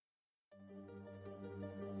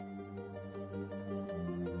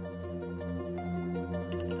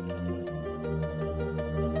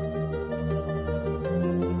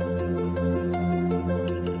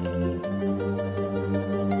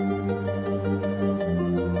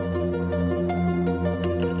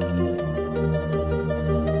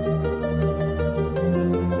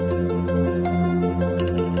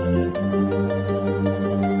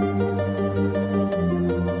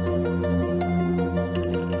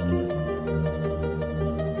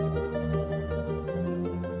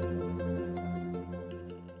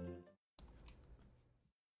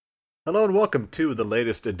Hello and welcome to the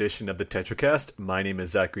latest edition of the TetraCast. My name is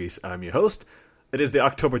Zach Reese. I'm your host. It is the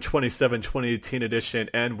October 2018 edition,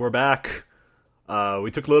 and we're back. We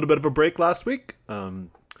took a little bit of a break last week.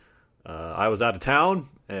 I was out of town,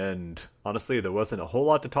 and honestly, there wasn't a whole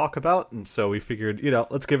lot to talk about, and so we figured,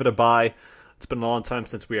 let's give it a bye. It's been a long time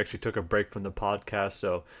since we actually took a break from the podcast,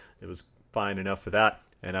 so it was fine enough for that,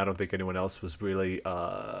 and I don't think anyone else was really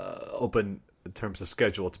open in terms of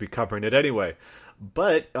schedule to be covering it anyway.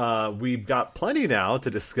 But we've got plenty now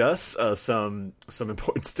to discuss. Some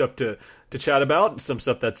important stuff to chat about. Some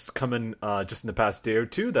stuff that's coming just in the past day or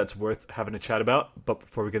two that's worth having a chat about. But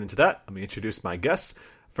before we get into that, let me introduce my guests.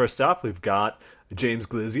 First off, we've got James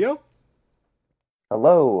Glizio.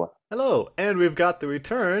 Hello. Hello, and we've got the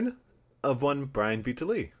return of one Brian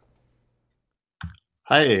Beatley.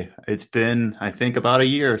 Hi, it's been, I think, about a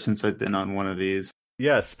year since I've been on one of these.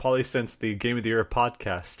 Yes, probably since the Game of the Year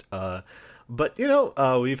podcast. But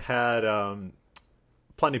we've had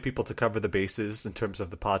plenty of people to cover the bases in terms of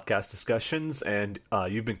the podcast discussions, and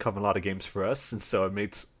you've been covering a lot of games for us, and so it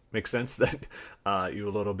makes sense that you're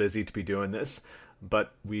a little busy to be doing this.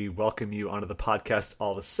 But we welcome you onto the podcast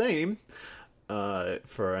all the same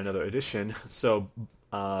for another edition. So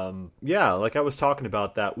like I was talking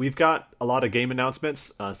about that, we've got a lot of game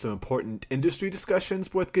announcements, some important industry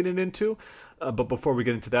discussions worth getting into. But before we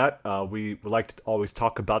get into that, we would like to always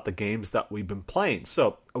talk about the games that we've been playing.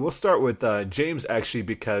 So we'll start with James, actually,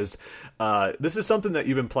 because this is something that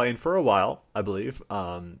you've been playing for a while, I believe.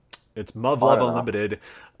 It's Muv-Luv Unlimited.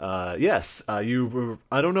 Yes, I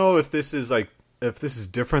don't know if this is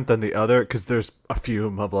different than the other, because there's a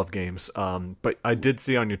few Muv-Luv games. But I did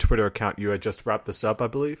see on your Twitter account you had just wrapped this up, I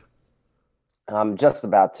believe. I'm just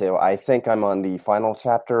about to. I think I'm on the final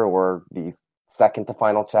chapter or the second to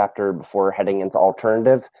final chapter before heading into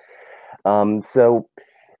alternative. So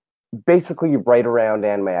basically right around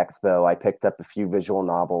Anime Expo, I picked up a few visual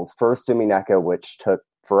novels. First, Umineko, which took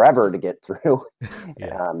forever to get through.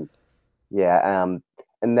 Yeah.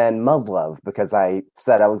 And then Muv-Luv, because I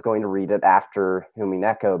said I was going to read it after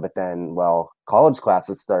Umineko, but then, college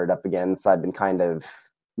classes started up again, so I've been kind of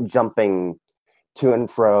jumping to and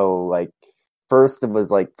fro. Like, first it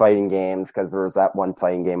was like fighting games, because there was that one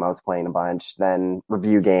fighting game I was playing a bunch, then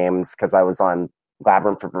review games, because I was on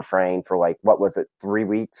Labyrinth of Refrain for 3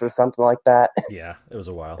 weeks or something like that. Yeah, it was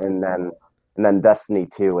a while. and then Destiny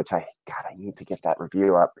 2, which I need to get that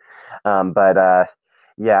review up.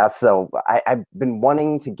 So I've been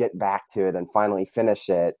wanting to get back to it and finally finish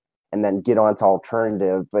it and then get on to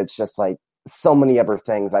alternative, but it's just like so many other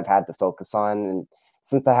things I've had to focus on. And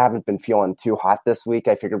since I haven't been feeling too hot this week,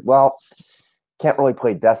 I figured, can't really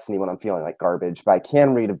play Destiny when I'm feeling like garbage, but I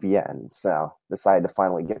can read a VN. So decided to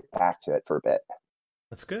finally get back to it for a bit.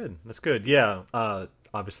 That's good. Yeah.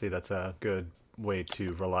 Obviously that's a good way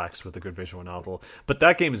to relax with a good visual novel. But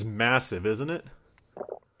that game is massive, isn't it?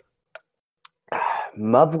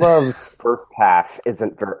 Muv-Luv's first half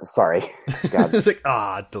isn't very... Sorry. God. It's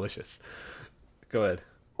like, delicious. Go ahead.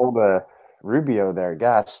 Hold the Rubio there,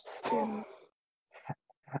 gosh.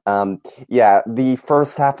 The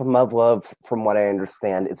first half of Muv-Luv, from what I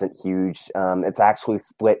understand, isn't huge. It's actually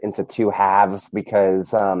split into two halves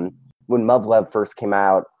because when Muv-Luv first came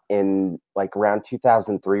out in around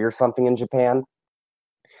 2003 or something in Japan,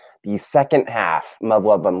 the second half,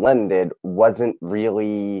 Muv-Luv Unlimited, wasn't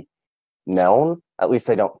really known. At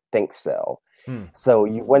least I don't think so. So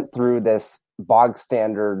you went through this bog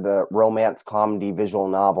standard romance comedy visual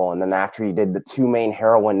novel, and then after you did the two main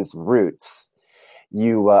heroines' roots,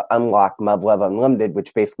 you unlock Muv-Luv Unlimited,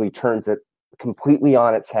 which basically turns it completely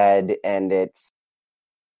on its head, and it's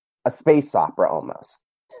a space opera almost.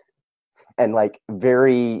 And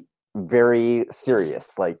very, very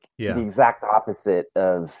serious. The exact opposite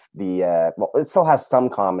of the it still has some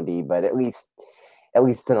comedy, but at least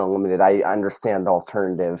in Unlimited, I understand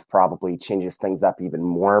alternative probably changes things up even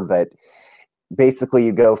more, but basically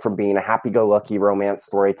you go from being a happy-go-lucky romance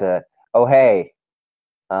story to, oh hey,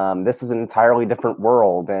 this is an entirely different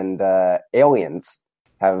world, and aliens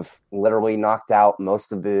have literally knocked out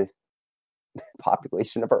most of the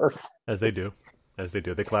population of Earth. As they do.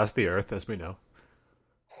 They class the Earth, as we know.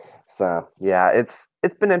 So, yeah,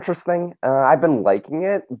 it's been interesting. I've been liking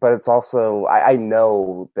it, but it's also... I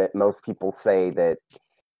know that most people say that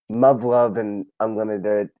Muv-Luv and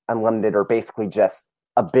Unlimited are basically just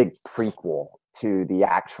a big prequel to the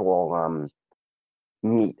actual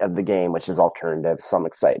meat of the game, which is alternative, so I'm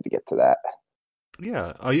excited to get to that.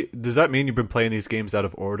 Yeah. Does that mean you've been playing these games out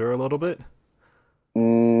of order a little bit?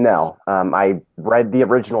 No. I read the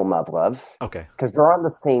original Muv-Luv. Okay. Because they're on the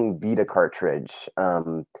same Vita cartridge.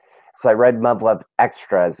 So I read Muv-Luv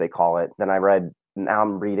Extra, as they call it. Then I read now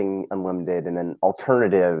I'm reading Unlimited, and then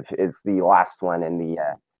Alternative is the last one in the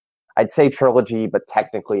I'd say trilogy, but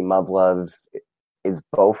technically Muv-Luv is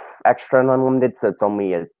both extra and unlimited, so it's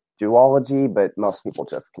only a duology, but most people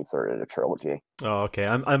just consider it a trilogy. Oh, okay.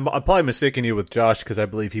 I'm probably mistaking you with Josh because I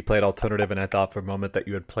believe he played Alternative, and I thought for a moment that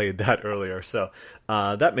you had played that earlier. So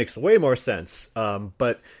that makes way more sense.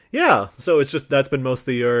 But yeah, so it's just that's been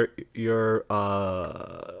mostly your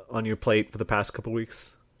on your plate for the past couple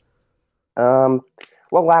weeks. Well,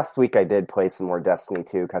 last week I did play some more Destiny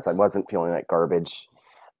 2 because I wasn't feeling like garbage.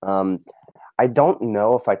 I don't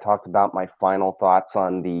know if I talked about my final thoughts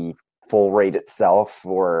on the full raid itself,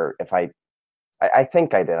 or if I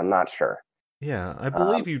think I did. I'm not sure. Yeah, I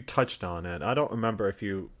believe you touched on it. I don't remember if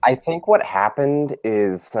you. I think what happened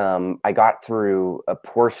is I got through a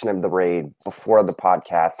portion of the raid before the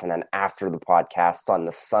podcast, and then after the podcast on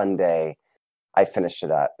the Sunday, I finished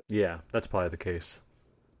it up. Yeah, that's probably the case.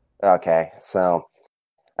 Okay, so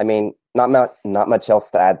I mean, not much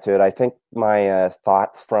else to add to it. I think my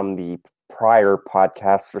thoughts from the prior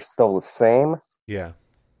podcasts are still the same. Yeah.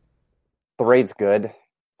 The raid's good.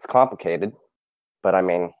 It's complicated, but I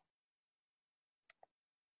mean,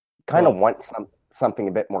 kind of want something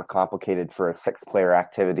a bit more complicated for a 6-player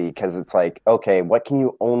activity, because it's like, okay, what can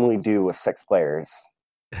you only do with 6 players?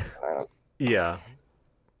 Yeah,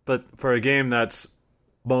 but for a game that's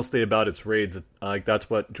mostly about its raids, like that's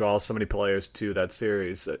what draws so many players to that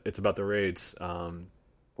series. It's about the raids.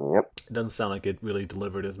 Yep. It doesn't sound like it really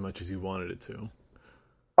delivered as much as you wanted it to.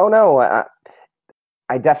 Oh no,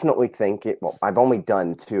 I definitely think it. Well, I've only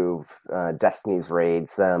done 2 Destiny's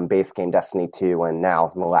raids, base game Destiny 2, and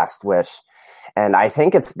now The Last Wish, and I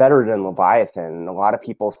think it's better than Leviathan. A lot of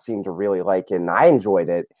people seem to really like it, and I enjoyed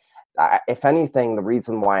it. If anything, the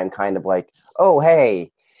reason why I'm kind of like, oh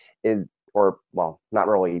hey, not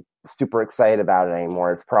really super excited about it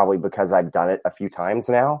anymore is probably because I've done it a few times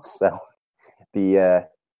now. So the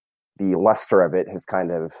luster of it has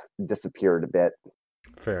kind of disappeared a bit.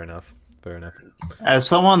 Fair enough. As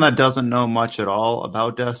someone that doesn't know much at all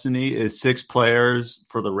about Destiny, is 6 players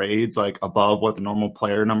for the raids like above what the normal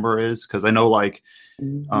player number is? Because I know like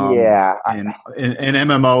in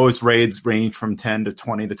MMOs, raids range from 10 to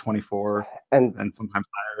 20 to 24 and sometimes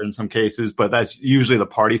higher in some cases, but that's usually the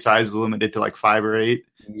party size is limited to like 5 or 8.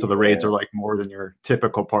 So the raids are like more than your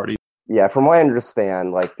typical party. Yeah, from what I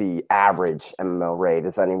understand, like the average MMO raid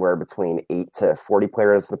is anywhere between 8 to 40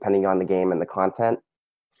 players, depending on the game and the content.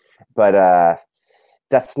 But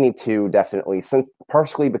Destiny 2 definitely,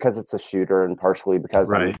 partially because it's a shooter and partially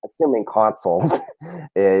because I'm assuming consoles,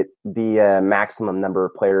 the maximum number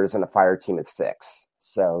of players in a fire team is 6.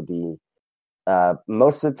 So the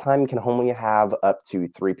most of the time you can only have up to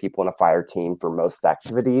 3 people in a fire team for most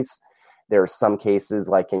activities. There are some cases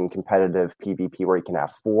like in competitive PvP where you can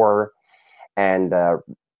have 4, and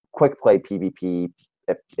quick play PvP,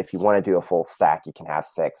 if you want to do a full stack, you can have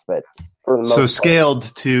 6. But for the most part,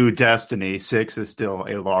 scaled to Destiny, 6 is still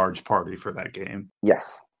a large party for that game.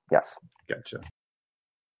 Yes. Gotcha.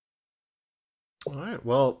 All right.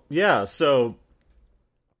 Well, yeah. So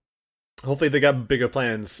hopefully they got bigger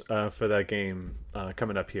plans for that game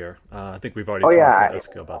coming up here. I think we've already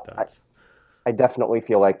talked about that. I definitely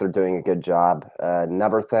feel like they're doing a good job.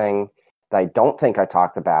 Another thing that I don't think I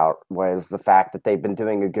talked about was the fact that they've been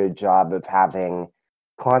doing a good job of having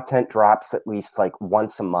content drops at least like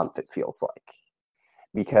once a month, it feels like.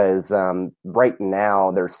 Because right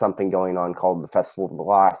now there's something going on called the Festival of the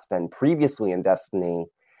Lost, and previously in Destiny,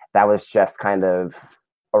 that was just kind of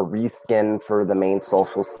a reskin for the main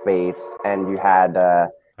social space, and you had...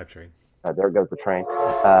 Hype train. There goes the train.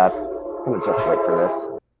 I'm going to just wait for this.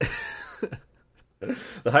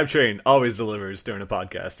 The hype train always delivers during a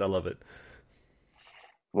podcast. I love it.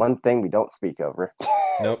 One thing we don't speak over.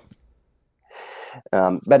 Nope.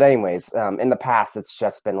 But anyways, in the past, it's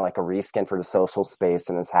just been like a reskin for the social space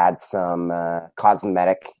and has had some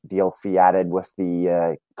cosmetic DLC added with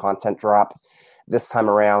the content drop. This time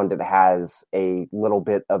around, it has a little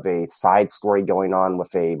bit of a side story going on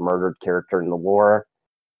with a murdered character in the lore,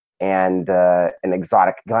 and an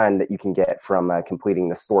exotic gun that you can get from completing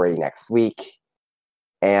the story next week.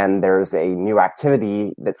 And there's a new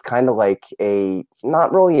activity that's kind of like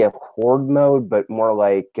not really a horde mode, but more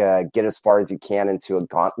like get as far as you can into a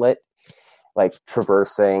gauntlet, like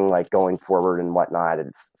traversing, like going forward and whatnot.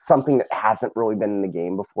 It's something that hasn't really been in the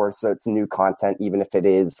game before, so it's new content, even if it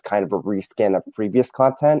is kind of a reskin of previous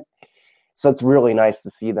content. So it's really nice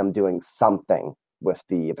to see them doing something with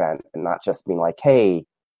the event and not just being like, hey,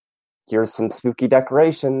 here's some spooky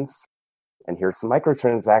decorations. And here's some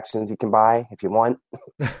microtransactions you can buy if you want.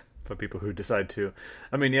 For people who decide to.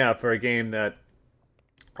 I mean, yeah, for a game that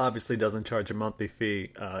obviously doesn't charge a monthly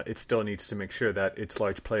fee, it still needs to make sure that its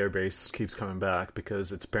large player base keeps coming back,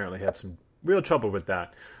 because it's apparently had some real trouble with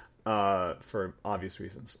that for obvious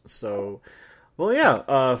reasons. So, well,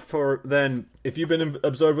 yeah. For then, if you've been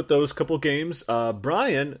absorbed with those couple games,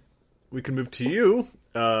 Brian, we can move to you.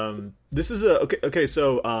 This is a okay.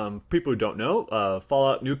 So, people who don't know,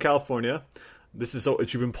 Fallout New California. This is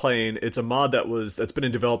what you've been playing. It's a mod that's been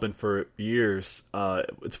in development for years.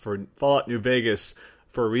 It's for Fallout New Vegas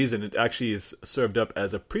for a reason. It actually is served up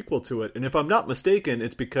as a prequel to it. And if I'm not mistaken,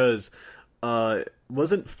 it's because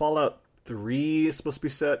wasn't Fallout 3 supposed to be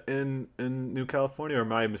set in New California, or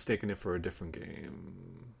am I mistaken it for a different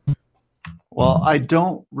game? Well, I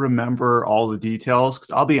don't remember all the details,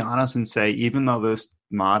 because I'll be honest and say, even though this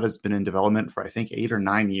mod has been in development for I think 8 or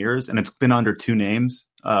 9 years, and it's been under two names,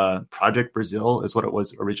 Project Brazil is what it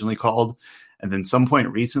was originally called, and then some point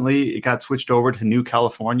recently it got switched over to New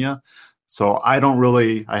California. So I don't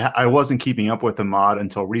really, I wasn't keeping up with the mod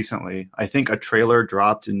until recently. I think a trailer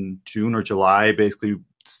dropped in June or July, basically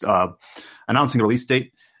announcing a release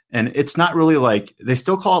date. And it's not really like, they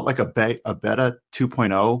still call it like a beta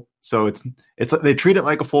 2.0. So it's like they treat it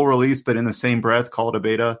like a full release, but in the same breath call it a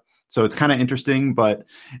beta. So it's kind of interesting, but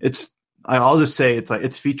I'll just say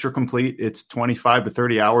it's feature complete. It's 25 to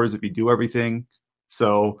 30 hours if you do everything.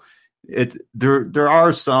 So there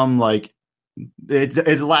are some like,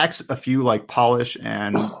 it lacks a few like polish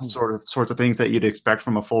and sorts of things that you'd expect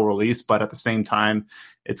from a full release, but at the same time,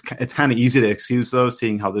 it's kind of easy to excuse those,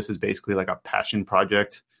 seeing how this is basically like a passion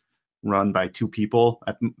project run by two people,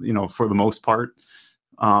 for the most part.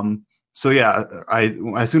 So yeah,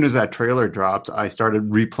 as soon as that trailer dropped, I started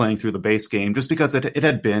replaying through the base game, just because it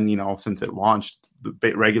had been, since it launched,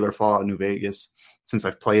 the regular Fallout New Vegas, since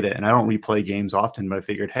I've played it, and I don't replay games often, but I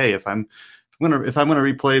figured, hey, if I'm gonna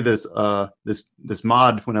replay this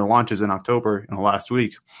mod when it launches in October, last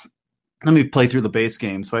week, let me play through the base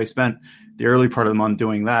game. So I spent the early part of the month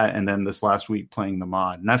doing that, and then this last week playing the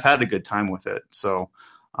mod, and I've had a good time with it. So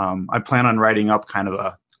I plan on writing up kind of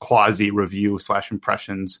a quasi review /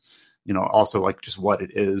 impressions, also like just what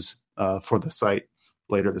it is for the site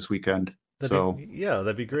later this weekend.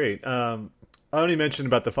 That'd be great. I only mentioned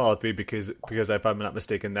about the Fallout 3 because if I'm not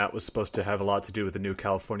mistaken, that was supposed to have a lot to do with the New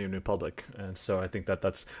California Republic, and so I think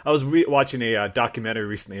that's. I was watching a documentary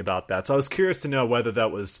recently about that, so I was curious to know whether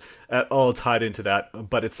that was at all tied into that.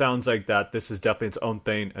 But it sounds like that this is definitely its own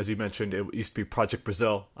thing. As you mentioned, it used to be Project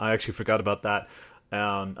Brazil. I actually forgot about that.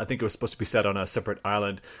 I think it was supposed to be set on a separate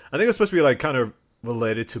island. I think it was supposed to be like kind of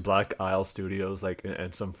related to Black Isle Studios, like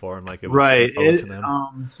in some form, like it was right. To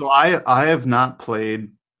them. So I have not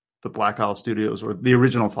played the Black Isle Studios or the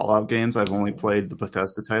original Fallout games. I've only played the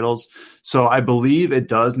Bethesda titles. So I believe it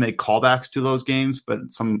does make callbacks to those games, but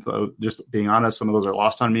just being honest, some of those are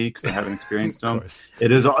lost on me because I haven't experienced them.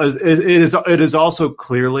 It is also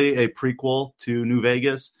clearly a prequel to New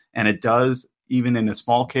Vegas, and it does, even in a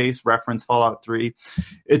small case, reference Fallout 3.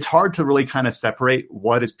 It's hard to really kind of separate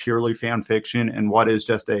what is purely fan fiction and what is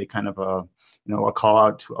just a kind of a call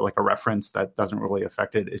out to like a reference that doesn't really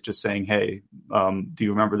affect it. It's just saying, hey, do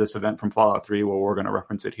you remember this event from Fallout 3? Well, we're going to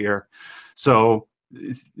reference it here. So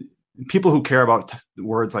people who care about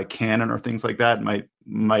words like canon or things like that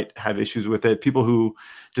might have issues with it. People who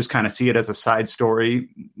just kind of see it as a side story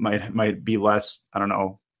might be less, I don't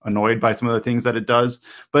know, annoyed by some of the things that it does.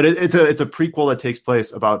 But it's a prequel that takes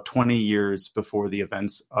place about 20 years before the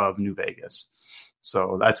events of New Vegas.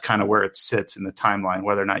 So that's kind of where it sits in the timeline,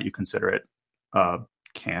 whether or not you consider it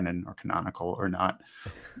canon or canonical or not.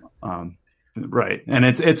 Right. And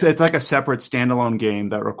it's like a separate standalone game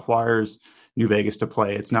that requires New Vegas to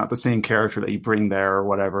play. It's not the same character that you bring there or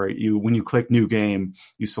whatever. When you click new game,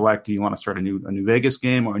 you select, do you want to start a New Vegas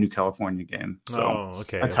game or a New California game? So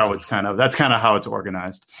that's how kind of how it's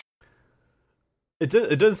organized. It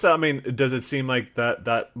does. I mean, does it seem like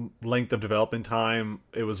that length of development time,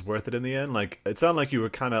 it was worth it in the end? Like, it sounded like you were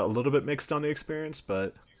kind of a little bit mixed on the experience,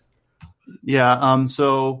 but yeah.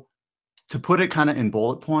 So to put it kind of in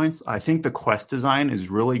bullet points, I think the quest design is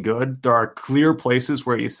really good. There are clear places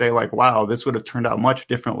where you say like, wow, this would have turned out much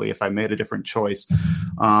differently if I made a different choice.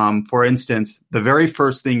 For instance, the very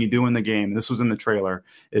first thing you do in the game, this was in the trailer,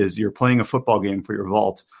 is you're playing a football game for your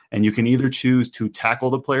vault, and you can either choose to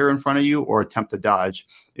tackle the player in front of you or attempt to dodge.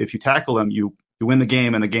 If you tackle them, you win the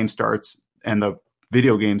game, and the game starts, and the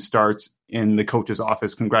video game starts in the coach's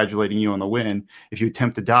office congratulating you on the win. If you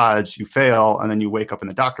attempt to dodge, you fail, and then you wake up in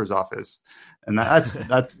the doctor's office. And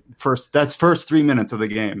that's first 3 minutes of the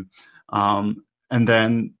game. And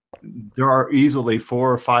then there are easily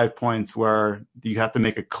 4 or 5 points where you have to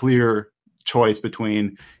make a clear choice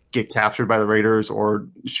between get captured by the raiders or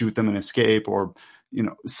shoot them and escape or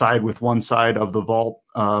side with one side of the vault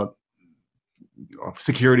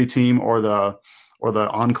security team or the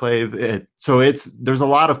enclave. There's a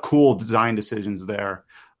lot of cool design decisions there.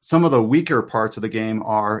 Some of the weaker parts of the game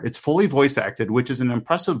are it's fully voice acted, which is an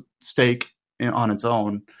impressive stake on its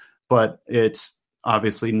own, but it's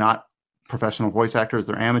obviously not professional voice actors.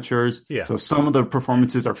 They're amateurs. Yeah. So some of the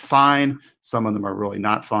performances are fine. Some of them are really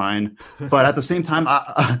not fine. But at the same time,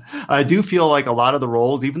 I do feel like a lot of the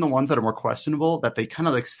roles, even the ones that are more questionable, that they kind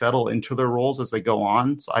of like settle into their roles as they go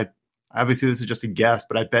on. So obviously this is just a guess,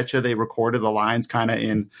 but I bet you they recorded the lines kind of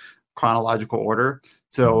in chronological order.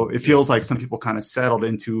 So it feels like some people kind of settled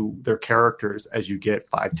into their characters as you get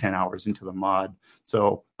 5-10 hours into the mod.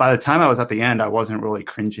 So by the time I was at the end, I wasn't really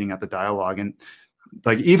cringing at the dialogue. And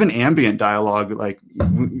like even ambient dialogue, like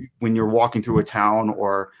when you're walking through a town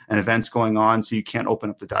or an event's going on, so you can't open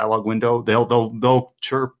up the dialogue window, they'll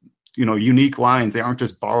chirp, unique lines. They aren't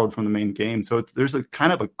just borrowed from the main game. So there's a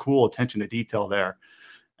kind of a cool attention to detail there,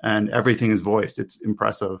 and everything is voiced. It's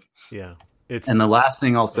impressive. Yeah. And the last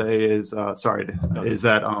thing I'll say is, that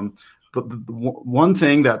the one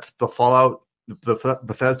thing that the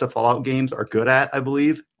Bethesda Fallout games are good at, I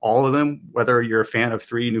believe, all of them, whether you're a fan of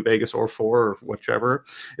 3, New Vegas, or 4, or whichever,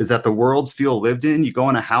 is that the worlds feel lived in. You go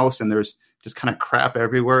in a house and there's just kind of crap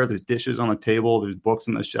everywhere. There's dishes on the table. There's books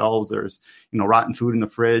on the shelves. There's, rotten food in the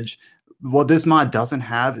fridge. What this mod doesn't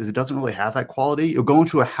have is it doesn't really have that quality. You'll go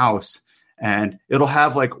into a house and it'll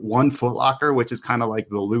have like one Foot Locker, which is kind of like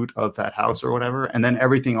the loot of that house or whatever. And then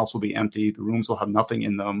everything else will be empty. The rooms will have nothing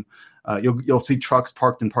in them. You'll see trucks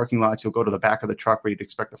parked in parking lots. You'll go to the back of the truck where you'd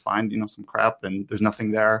expect to find, some crap, and there's nothing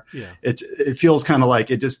there. Yeah. It feels kind of like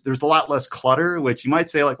there's a lot less clutter, which you might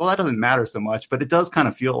say like, well, that doesn't matter so much, but it does kind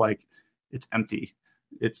of feel like it's empty.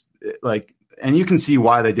 And you can see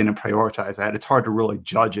why they didn't prioritize that. It's hard to really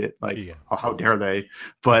judge it, oh, how dare they?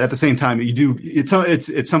 But at the same time, you do.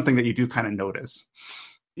 It's something that you do kind of notice.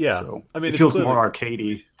 Yeah, so it feels more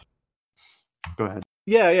arcadey. Go ahead.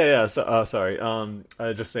 Yeah. So, sorry.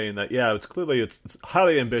 Just saying that. Yeah, it's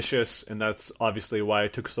highly ambitious, and that's obviously why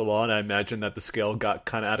it took so long. I imagine that the scale got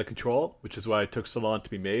kind of out of control, which is why it took so long to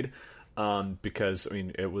be made. Because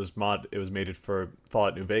it was made for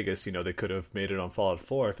Fallout New Vegas. They could have made it on Fallout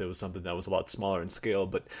 4 if it was something that was a lot smaller in scale.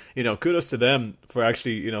 But kudos to them for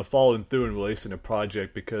actually following through and releasing a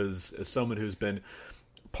project. Because as someone who's been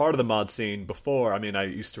part of the mod scene before, I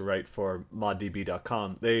used to write for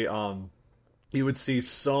moddb.com. They you would see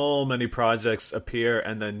so many projects appear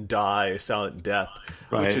and then die a silent death,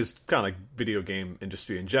 right, which is kind of like video game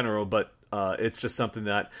industry in general. But it's just something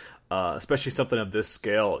that. Especially something of this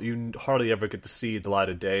scale, you hardly ever get to see the light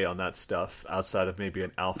of day on that stuff outside of maybe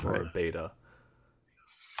an alpha or beta.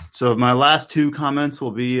 So my last 2 comments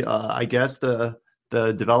will be, I guess the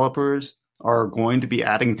developers are going to be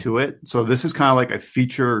adding to it. So this is kind of like a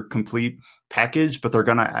feature complete package, but they're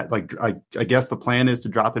going to I guess the plan is to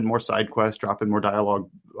drop in more side quests, drop in more dialogue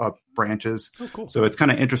branches. Oh, cool. So it's kind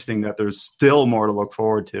of interesting that there's still more to look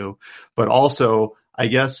forward to, but also I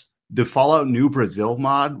guess the Fallout New Brazil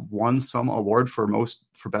mod won some award for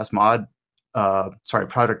best mod.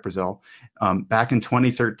 Project Brazil, back in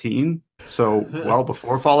 2013. So well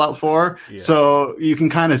before Fallout 4. Yeah. So you can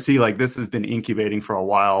kind of see like this has been incubating for a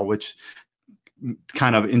while, which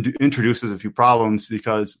kind of introduces a few problems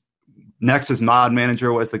because Nexus Mod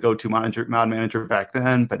Manager was the go-to mod manager back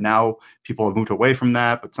then, but now people have moved away from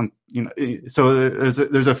that. But so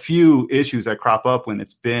there's a few issues that crop up when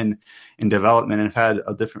it's been in development and have had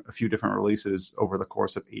a few different releases over the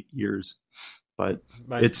course of 8 years. But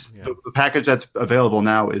the package that's available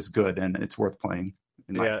now is good and it's worth playing.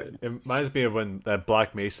 It reminds me of when that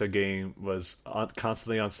Black Mesa game was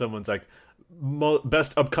constantly on someone's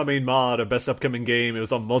best upcoming mod or best upcoming game. It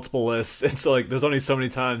was on multiple lists. It's like there's only so many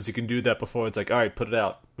times you can do that before it's like, all right, put it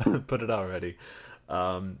out. Put it out already.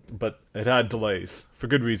 But it had delays for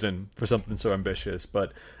good reason for something so ambitious.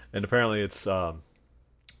 And apparently it's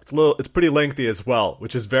pretty lengthy as well,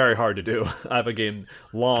 which is very hard to do. I have a game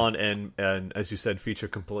long and as you said, feature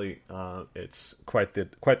complete. It's quite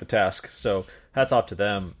the task. So hats off to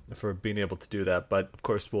them for being able to do that. But of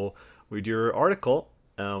course, we'll read your article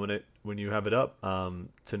when you have it up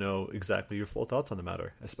to know exactly your full thoughts on the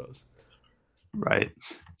matter, I suppose. Right.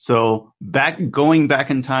 So going back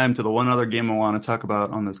in time to the one other game I want to talk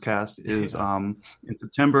about on this cast is in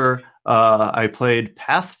September, I played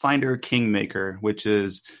Pathfinder Kingmaker, which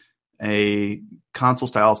is a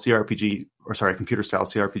computer-style CRPG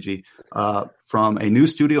from a new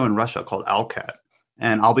studio in Russia called Alcat.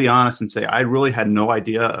 And I'll be honest and say I really had no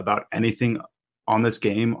idea about anything on this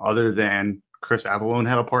game other than Chris Avellone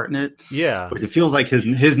had a part in it. Yeah, but it feels like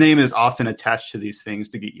his name is often attached to these things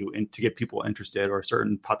to get to get people interested, or a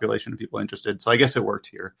certain population of people interested. So I guess it worked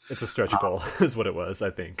here. It's a stretch goal, is what it was,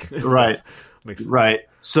 I think. Right. Makes sense. Right.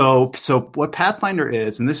 So what Pathfinder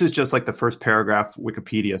is, and this is just like the first paragraph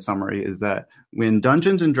Wikipedia summary, is that when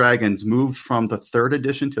Dungeons and Dragons moved from the 3rd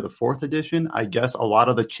edition to the 4th edition, I guess a lot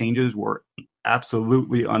of the changes were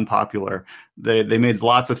absolutely unpopular. They made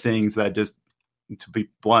lots of things that just, to be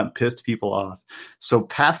blunt, pissed people off. So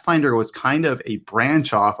Pathfinder was kind of a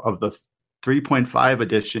branch off of the 3.5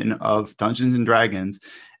 edition of Dungeons and Dragons,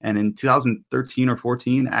 and in 2013 or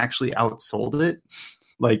 14 actually outsold it.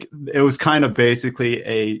 Like, it was kind of basically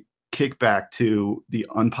a kickback to the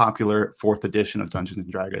unpopular 4th edition of Dungeons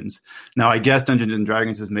and Dragons. Now, I guess Dungeons and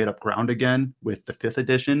Dragons has made up ground again with the 5th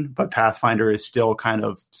edition, but Pathfinder is still kind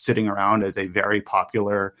of sitting around as a very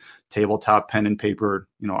popular tabletop pen and paper,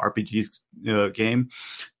 RPG game.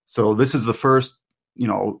 So this is the first,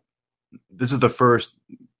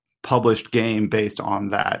 published game based on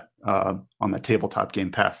that tabletop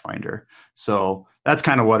game Pathfinder. So that's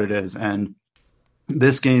kind of what it is. And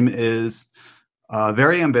this game is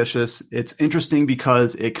very ambitious. It's interesting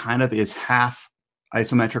because it kind of is half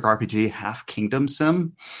isometric RPG, half kingdom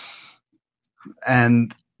sim.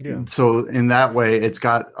 And so in that way, it's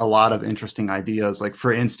got a lot of interesting ideas. Like,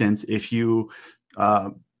 for instance, if you,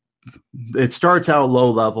 it starts out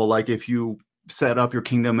low level, like if you set up your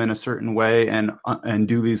kingdom in a certain way and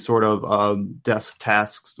do these sort of desk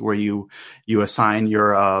tasks where you assign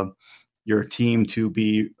your team to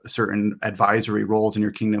be certain advisory roles in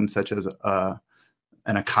your kingdom, such as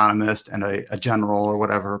an economist and a general or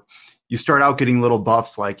whatever. You start out getting little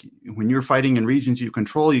buffs, like when you're fighting in regions you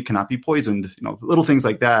control, you cannot be poisoned, little things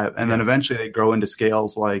like that. And then eventually they grow into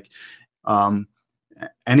scales like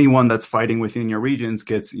anyone that's fighting within your regions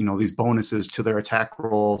gets, these bonuses to their attack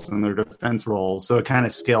rolls and their defense rolls. So it kind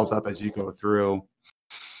of scales up as you go through.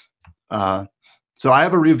 So I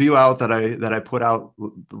have a review out that I put out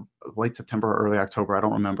late September or early October. I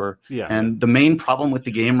don't remember. Yeah. And the main problem with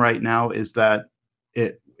the game right now is that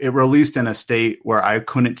it released in a state where I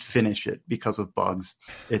couldn't finish it because of bugs.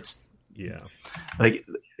 It's like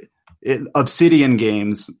Obsidian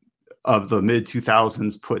Games of the mid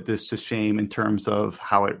 2000s put this to shame in terms of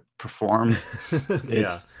how it performed.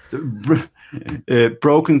 It's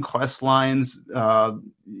broken quest lines,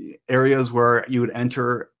 areas where you would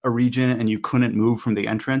enter a region and you couldn't move from the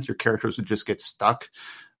entrance. Your characters would just get stuck.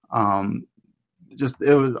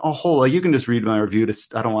 It was a whole, like, you can just read my review.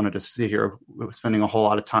 I don't want to just sit here spending a whole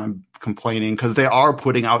lot of time complaining, because they are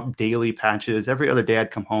putting out daily patches. Every other day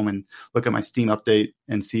I'd come home and look at my Steam update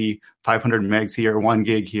and see 500 megs here, 1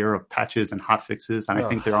 gig here of patches and hotfixes. And I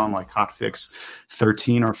think they're on like hotfix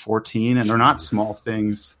 13 or 14, and they're not small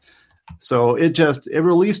things. So it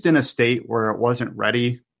released in a state where it wasn't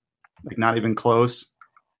ready, like not even close.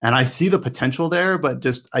 And I see the potential there, but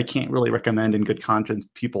I can't really recommend in good conscience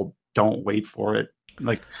people don't wait for it.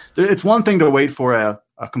 Like, it's one thing to wait for a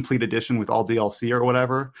complete edition with all DLC or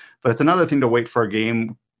whatever, but it's another thing to wait for a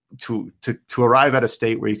game to arrive at a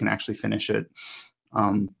state where you can actually finish it. I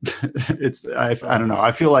don't know.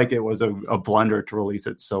 I feel like it was a blunder to release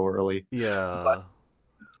it so early. Yeah.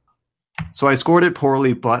 So I scored it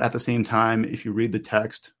poorly, but at the same time, if you read the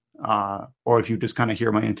text, or if you just kind of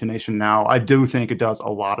hear my intonation now, I do think it does a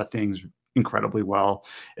lot of things incredibly well.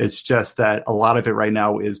 It's just that a lot of it right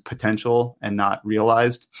now is potential and not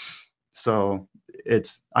realized. So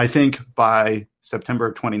I think by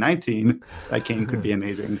September 2019, that game could be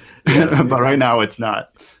amazing. But right now it's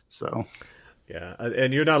not. So yeah,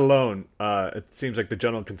 and you're not alone. It seems like the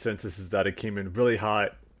general consensus is that it came in really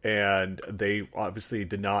hot, and they obviously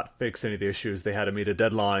did not fix any of the issues. They had to meet a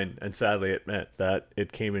deadline, and sadly it meant that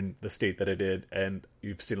it came in the state that it did, and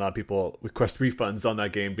you've seen a lot of people request refunds on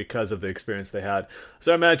that game because of the experience they had.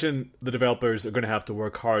 So I imagine the developers are going to have to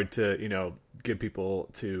work hard to, get people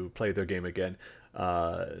to play their game again.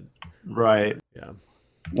 Right. Yeah.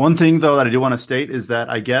 One thing, though, that I do want to state is that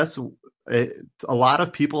I guess a lot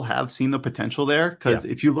of people have seen the potential there, because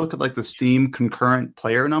if you look at like the Steam concurrent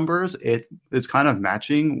player numbers, it is kind of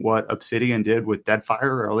matching what Obsidian did with Deadfire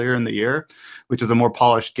earlier in the year, which is a more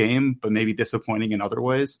polished game, but maybe disappointing in other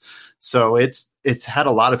ways. So it's had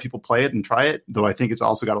a lot of people play it and try it, though I think it's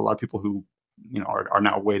also got a lot of people who are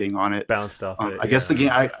now waiting on it. Bounced off it. I guess the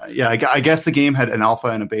game. I guess the game had an alpha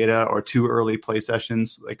and a beta, or 2 early play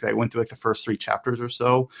sessions. Like, I went through like the first 3 chapters or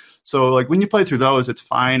so. So like when you play through those, it's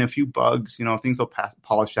fine. A few bugs, things will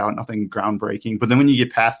polish out, nothing groundbreaking. But then when you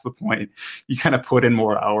get past the point, you kind of put in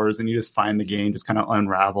more hours and you just find the game just kind of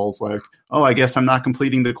unravels. Like, oh, I guess I'm not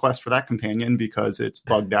completing the quest for that companion because it's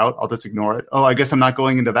bugged out. I'll just ignore it. Oh, I guess I'm not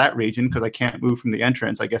going into that region because I can't move from the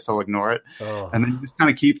entrance. I guess I'll ignore it. Oh. And then you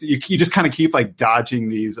just kind of keep like dodging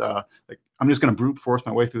these, like, I'm just going to brute force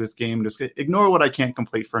my way through this game and just ignore what I can't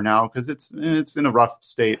complete for now because it's in a rough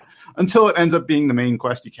state until it ends up being the main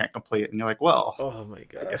quest you can't complete, and you're like, well, oh my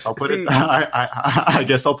god, I guess I'll put it. I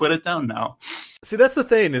guess I'll put it down now. See, that's the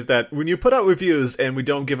thing, is that when you put out reviews and we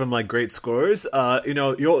don't give them like great scores,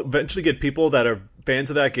 you'll eventually get people that are fans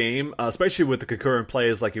of that game, especially with the concurrent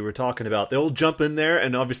plays like you were talking about. They'll jump in there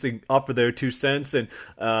and obviously offer their 2 cents and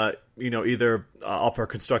either offer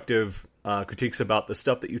constructive critiques about the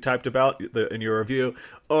stuff that you typed about in your review,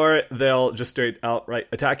 or they'll just straight outright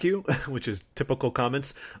attack you, which is typical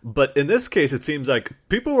comments. But in this case, it seems like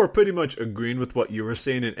people were pretty much agreeing with what you were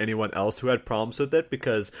saying and anyone else who had problems with it,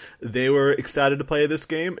 because they were excited to play this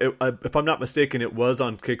game. If I'm not mistaken, it was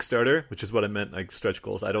on Kickstarter, which is what I meant, like stretch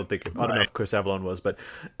goals. I don't know if Chris Avalon was, but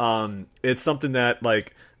it's something that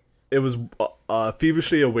like it was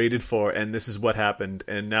feverishly awaited for, and this is what happened.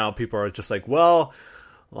 And now people are just like, well,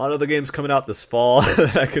 a lot of the games coming out this fall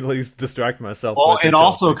that I can at least distract myself. Well, it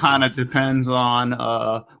also kind of depends on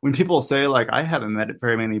when people say, like, I haven't met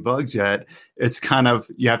very many bugs yet. It's kind of,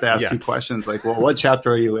 you have to ask 2 questions, like, well, what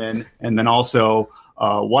chapter are you in? And then also,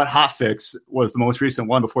 what hotfix was the most recent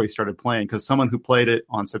one before you started playing? Because someone who played it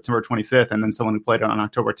on September 25th and then someone who played it on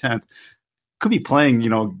October 10th could be playing,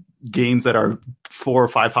 games that are 4 or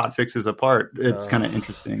 5 hot fixes apart. It's kind of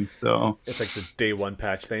interesting. So it's like the day 1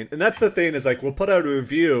 patch thing. And that's the thing, is like, we'll put out a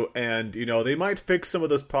review and they might fix some of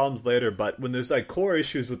those problems later, but when there's like core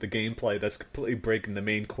issues with the gameplay that's completely breaking the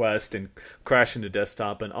main quest and crashing the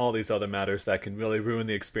desktop and all these other matters that can really ruin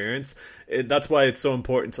the experience, that's why it's so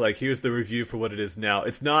important to like, here's the review for what it is now.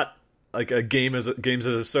 It's not like a games as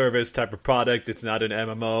a service type of product. It's not an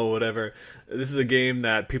MMO or whatever. This is a game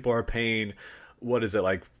that people are paying, what is it,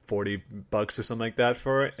 like $40 or something like that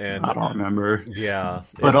for it? And I don't remember. Yeah,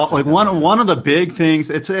 but like one of the big things,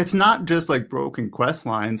 it's not just like broken quest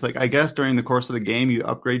lines. Like, I guess during the course of the game, you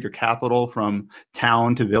upgrade your capital from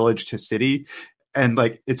town to village to city, and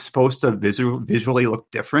like it's supposed to visually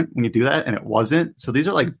look different when you do that, and it wasn't. So these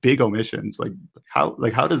are like big omissions. Like how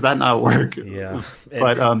does that not work? Yeah,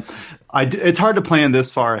 but it's hard to plan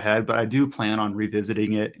this far ahead. But I do plan on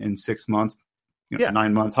revisiting it in 6 months.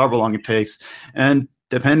 9 months, however long it takes. And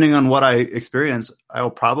depending on what I experience,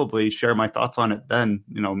 I'll probably share my thoughts on it then,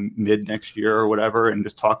 mid next year or whatever, and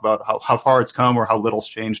just talk about how far it's come or how little's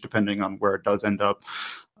changed depending on where it does end up.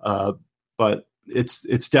 But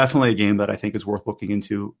it's definitely a game that I think is worth looking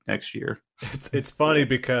into next year. It's funny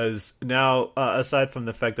because now, aside from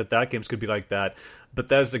the fact that games could be like that,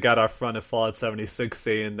 Bethesda got out front of Fallout 76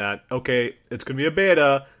 saying that, okay, it's going to be a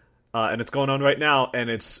beta, and it's going on right now, and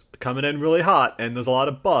it's coming in really hot, and there's a lot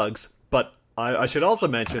of bugs. But I should also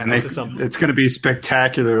mention, this is something, it's going to be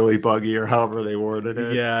spectacularly buggy, or however they worded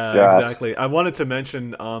it. Yeah, exactly. I wanted to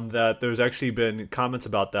mention that there's actually been comments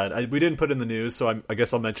about that. We didn't put in the news, so I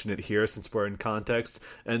guess I'll mention it here since we're in context,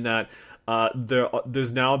 and that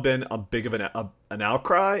there's now been a big of an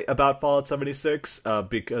outcry about Fallout 76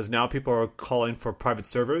 because now people are calling for private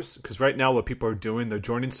servers, because right now what people are doing, they're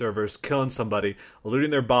joining servers, killing somebody,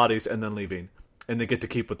 looting their bodies, and then leaving, and they get to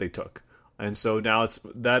keep what they took. And so now it's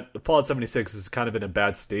that Fallout 76 is kind of in a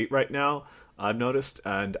bad state right now, I've noticed,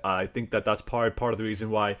 and I think that's part of the reason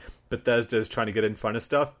why Bethesda is trying to get in front of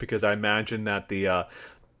stuff, because I imagine that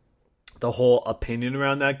the whole opinion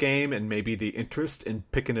around that game and maybe the interest in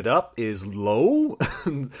picking it up is low.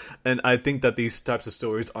 And I think that these types of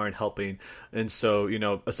stories aren't helping. And so,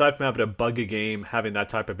 aside from having a buggy game, having that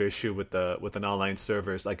type of issue with an online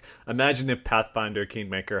servers, like, imagine if Pathfinder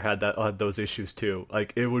Kingmaker had those issues too.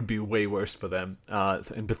 Like, it would be way worse for them.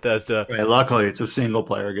 And Bethesda, right, luckily it's a single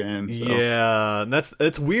player game. So. Yeah, and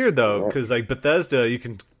it's weird though, because like Bethesda, you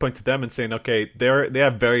can point to them and saying, okay, they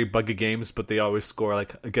have very buggy games, but they always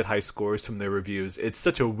get high scores from their reviews. It's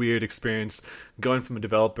such a weird experience going from a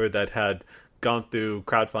developer that had gone through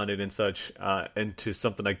crowdfunding and such into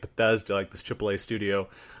something like Bethesda, like this AAA studio,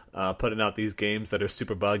 putting out these games that are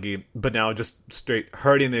super buggy, but now just straight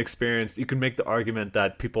hurting the experience. You can make the argument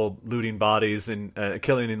that people looting bodies and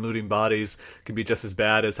killing and looting bodies can be just as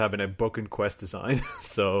bad as having a broken quest design.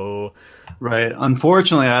 So, right.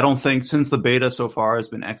 Unfortunately, I don't think, since the beta so far has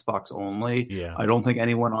been Xbox only, I don't think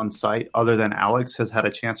anyone on site other than Alex has had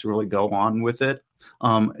a chance to really go on with it.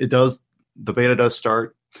 The beta does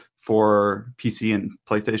start for PC and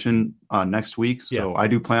PlayStation next week, so I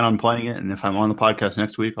do plan on playing it. And if I'm on the podcast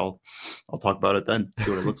next week, I'll talk about it then.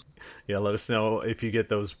 See what it looks like. Yeah, let us know if you get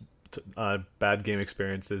those bad game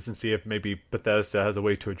experiences and see if maybe Bethesda has a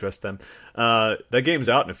way to address them. That game's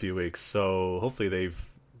out in a few weeks, so hopefully they've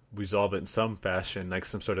resolved it in some fashion, like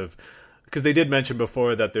some sort of, because they did mention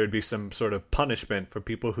before that there'd be some sort of punishment for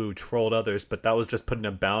people who trolled others, but that was just putting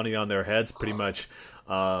a bounty on their heads, pretty much.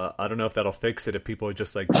 I don't know if that'll fix it if people are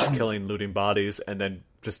just like killing, looting bodies, and then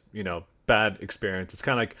just bad experience. It's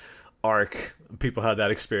kind of like Ark. People had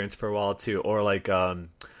that experience for a while too, or like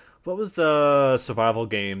what was the survival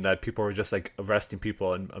game that people were just like arresting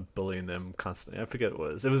people and bullying them constantly? I forget what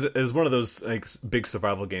it was. It was one of those like big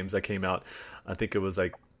survival games that came out. I think it was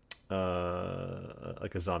like a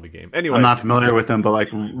zombie game. Anyway, I'm not familiar with them, but like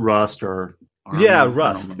Rust or yeah,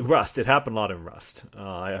 Rust. Rust. It happened a lot in Rust.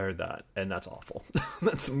 I heard that, and that's awful.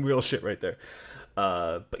 That's some real shit right there.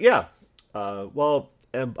 But yeah, well,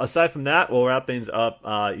 aside from that, we'll wrap things up.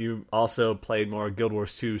 You also played more Guild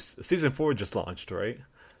Wars 2. Season 4 just launched, right?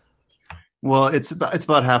 Well, it's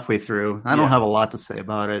about halfway through. I don't have a lot to say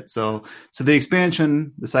about it. So the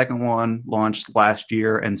expansion, the second one, launched last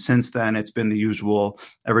year, and since then it's been the usual.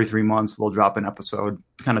 Every 3 months they'll drop an episode,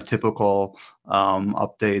 kind of typical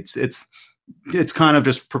updates. It's kind of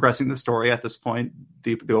just progressing the story at this point,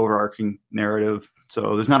 the overarching narrative.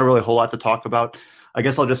 So there's not really a whole lot to talk about. I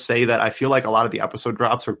guess I'll just say that I feel like a lot of the episode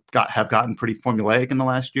drops have gotten pretty formulaic in the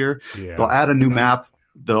last year. Yeah. They'll add a new map.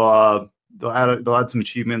 They'll add some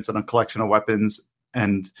achievements and a collection of weapons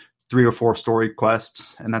and 3 or 4 story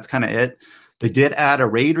quests, and that's kind of it. They did add a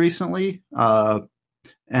raid recently,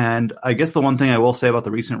 and I guess the one thing I will say about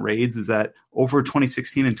the recent raids is that over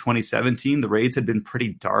 2016 and 2017, the raids had been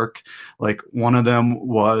pretty dark. Like one of them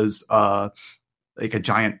was like a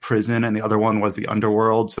giant prison, and the other one was the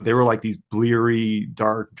underworld. So they were like these bleary,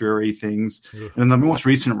 dark, dreary things. Yeah. And then the most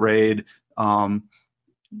recent raid,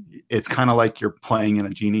 it's kind of like you're playing in a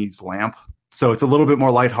genie's lamp. So it's a little bit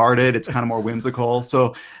more lighthearted. It's kind of more whimsical.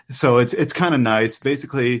 So it's kind of nice.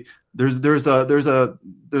 Basically, there's a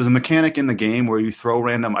mechanic in the game where you throw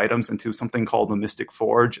random items into something called the Mystic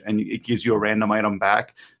Forge, and it gives you a random item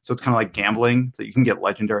back. So it's kind of like gambling. So you can get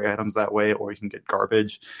legendary items that way, or you can get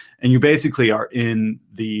garbage. And you basically are in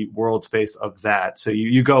the world space of that. So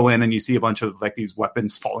you go in and you see a bunch of like these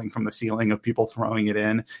weapons falling from the ceiling of people throwing it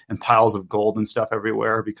in, and piles of gold and stuff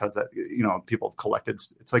everywhere because that people have collected.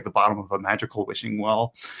 It's like the bottom of a magical wishing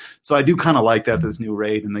well. So I do kind of like that this new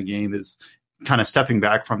raid in the game is kind of stepping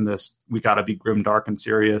back from this, we got to be grim, dark, and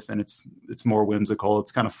serious, and it's more whimsical.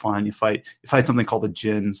 It's kind of fun. You fight something called the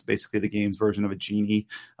Djinns, basically the game's version of a genie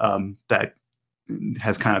that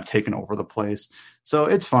has kind of taken over the place. So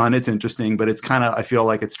it's fun, it's interesting, but it's kind of, I feel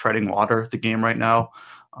like it's treading water, the game right now,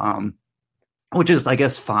 which is, I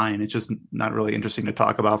guess, fine. It's just not really interesting to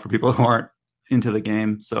talk about for people who aren't into the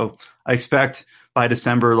game. So I expect by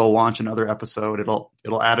December they'll launch another episode.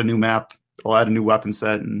 It'll add a new map. It'll add a new weapon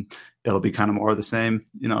set, and it'll be kind of more of the same.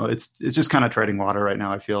 It's just kind of treading water right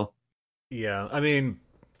now, I feel. Yeah, I mean,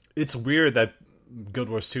 it's weird that Guild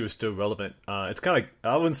Wars 2 is still relevant. It's kind of like,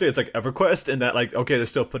 I wouldn't say it's like EverQuest in that, like, okay, they're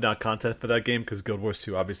still putting out content for that game because Guild Wars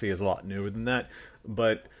 2 obviously is a lot newer than that.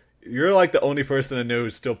 But you're like the only person I know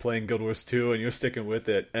who's still playing Guild Wars 2, and you're sticking with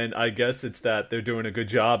it. And I guess it's that they're doing a good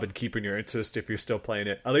job in keeping your interest if you're still playing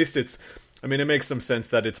it. At least it makes some sense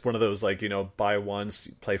that it's one of those, like, buy once,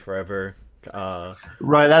 play forever.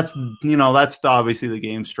 Right, that's obviously the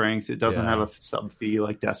game's strength. It doesn't have a sub fee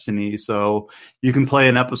like Destiny, so you can play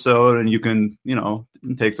an episode and you can,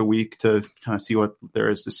 it takes a week to kind of see what there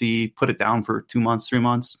is to see, put it down for 2 months, 3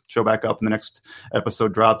 months, show back up, and the next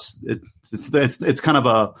episode drops. It's kind of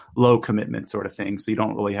a low commitment sort of thing, so you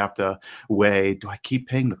don't really have to weigh, do I keep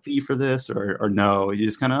paying the fee for this or no? You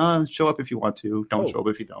just kind of show up if you want to, don't show up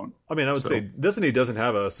if you don't. I mean, I would say Destiny doesn't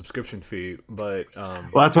have a subscription fee, but well,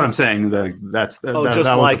 that's what I'm saying. Just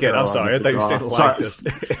like it. I'm sorry. I thought you were saying like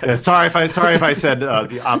this. Sorry if I said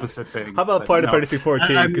the opposite thing. How about Final Fantasy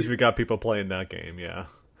 14? Because we got people playing that game. Yeah.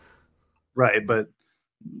 Right, but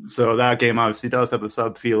so that game obviously does have a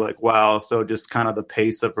sub fee like WoW. So just kind of the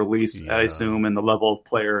pace of release, I assume, and the level of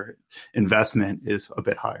player investment is a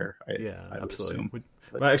bit higher. I absolutely.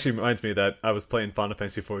 That actually reminds me that I was playing Final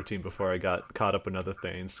Fantasy 14 before I got caught up in other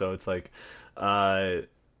things. So it's like,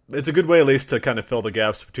 it's a good way at least to kind of fill the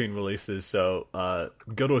gaps between releases. So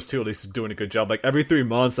Guild Wars 2 at least is doing a good job. Like every 3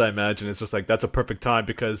 months, I imagine it's just like that's a perfect time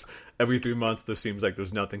because every 3 months there seems like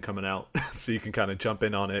there's nothing coming out, so you can kind of jump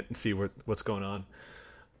in on it and see what's going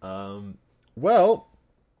on. Well,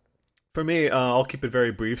 for me, I'll keep it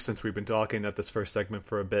very brief since we've been talking at this first segment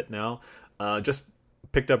for a bit now. Just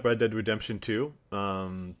picked up Red Dead Redemption 2,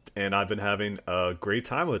 and I've been having a great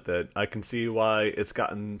time with it. I can see why it's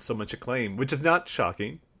gotten so much acclaim, which is not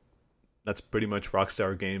shocking. That's pretty much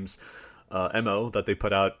Rockstar Games' MO that they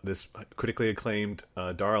put out, this critically acclaimed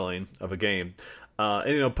darling of a game.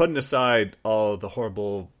 And putting aside all the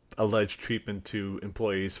horrible alleged treatment to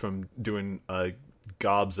employees from doing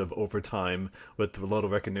gobs of overtime with little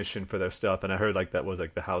recognition for their stuff, and I heard like that was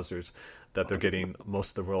like the Housers, that they're getting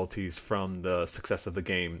most of the royalties from the success of the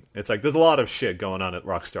game. It's like there's a lot of shit going on at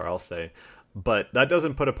Rockstar, I'll say, but that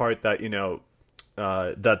doesn't put apart that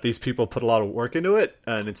that these people put a lot of work into it,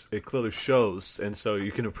 and it clearly shows, and so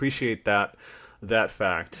you can appreciate that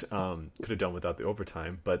fact. Could have done without the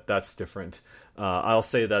overtime, but that's different. I'll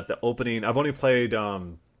say that the opening, I've only played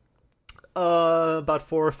about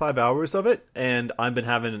 4 or 5 hours of it, and I've been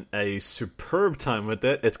having a superb time with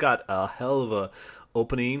it. It's got a hell of a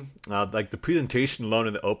opening. Like the presentation alone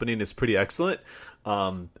in the opening is pretty excellent.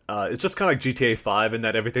 It's just kind of like GTA 5 in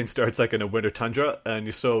that everything starts like in a winter tundra, and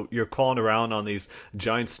you're crawling around on these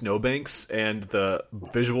giant snowbanks, and the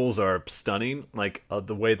visuals are stunning. Like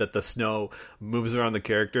the way that the snow moves around the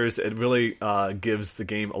characters, it really gives the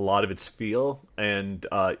game a lot of its feel, and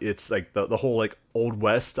it's like the whole like Old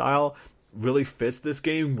West style really fits this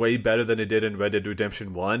game way better than it did in Red Dead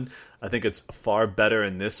Redemption 1. I think it's far better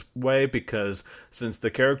in this way because since the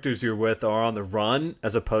characters you're with are on the run,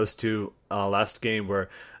 as opposed to last game where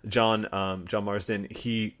John Marsden,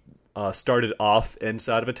 he started off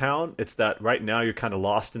inside of a town. It's that right now you're kind of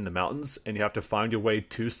lost in the mountains and you have to find your way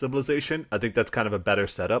to civilization. I think that's kind of a better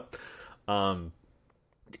setup. And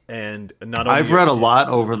not only I've read a lot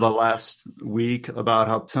over the last week about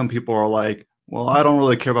how some people are like, well, I don't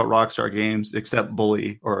really care about Rockstar games except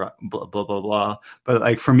Bully or blah, blah, blah, blah. But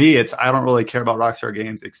like for me, I don't really care about Rockstar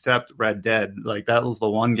games except Red Dead. Like that was the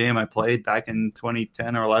one game I played back in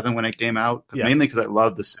 2010 or 11 when it came out, mainly because I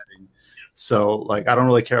loved the setting. So like, I don't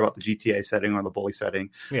really care about the GTA setting or the Bully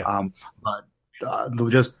setting. Yeah. But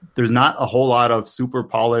there's not a whole lot of super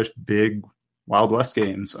polished, big Wild West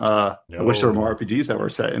games. I wish there were more RPGs that were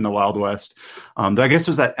set in the Wild West. I guess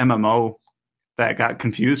there's that MMO that got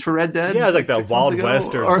confused for Red Dead. Yeah, like that Wild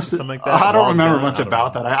West or something like that. I don't remember much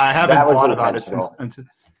about that. I haven't thought about it since.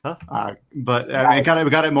 But I mean,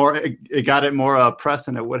 it got it more press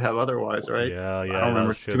than it would have otherwise, right? Yeah. I don't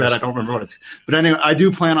remember. Too bad I don't remember what it's. But anyway, I do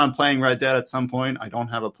plan on playing Red Dead at some point. I don't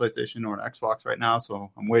have a PlayStation or an Xbox right now, so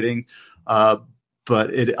I'm waiting. But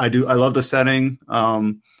I love the setting.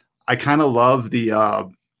 I kind of love the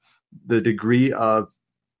degree of.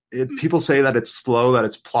 People say that it's slow, that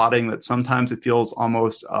it's plotting, that sometimes it feels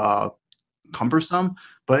almost cumbersome,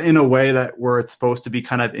 but in a way that where it's supposed to be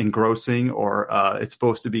kind of engrossing, or it's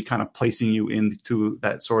supposed to be kind of placing you into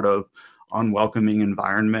that sort of unwelcoming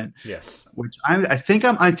environment. Yes, which I think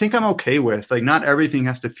I'm okay with. Like, not everything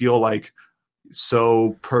has to feel like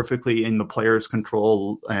so perfectly in the player's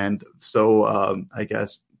control and so I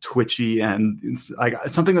guess twitchy, and it's like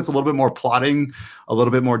something that's a little bit more plotting, a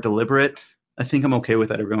little bit more deliberate. I think I'm okay with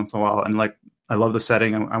that every once in a while. And like, I love the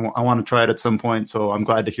setting. I want to try it at some point. So I'm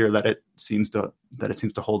glad to hear that it seems to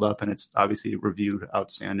hold up, and it's obviously reviewed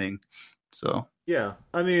outstanding. So yeah,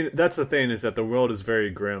 I mean, that's the thing, is that the world is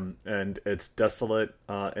very grim and it's desolate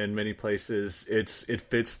in many places. It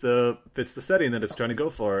fits the setting that it's trying to go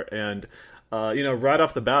for. And right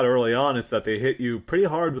off the bat, early on, it's that they hit you pretty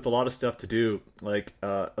hard with a lot of stuff to do. Like,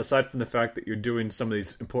 aside from the fact that you're doing some of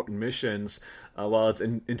these important missions, while it's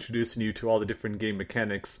introducing you to all the different game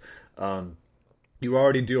mechanics, you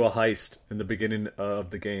already do a heist in the beginning of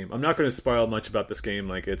the game. I'm not going to spoil much about this game.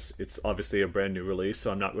 Like, it's obviously a brand new release,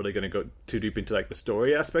 so I'm not really going to go too deep into like the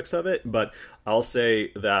story aspects of it. But I'll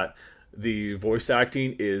say that the voice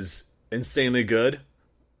acting is insanely good.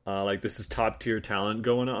 Like, this is top tier talent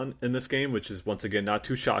going on in this game, which is once again not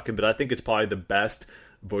too shocking, but I think it's probably the best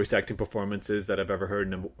voice acting performances that I've ever heard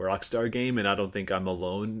in a Rockstar game, and I don't think I'm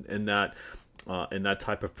alone in that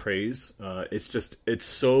type of praise. It's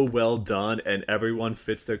so well done, and everyone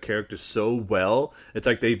fits their characters so well. It's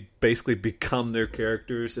like they basically become their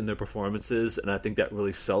characters in their performances, and I think that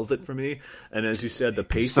really sells it for me. And as you said, the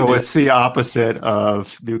pace. So it's the opposite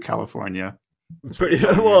of New California. Pretty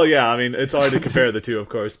well, yeah. I mean, it's hard to compare the two, of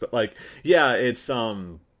course, but like, yeah, it's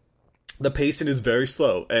the pacing is very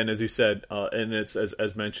slow, and as you said, and it's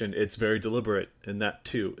as mentioned, it's very deliberate in that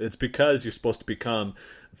too. It's because you're supposed to become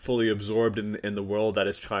fully absorbed in the world that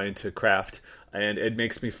it's trying to craft, and it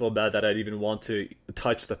makes me feel bad that I'd even want to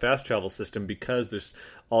touch the fast travel system because there's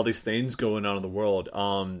all these things going on in the world.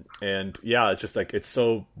 And yeah, it's just like, it's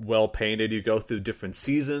so well painted. You go through different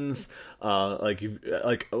seasons, like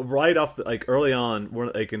right off like early on,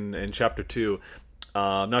 like in chapter 2.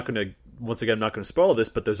 I'm not going to spoil this,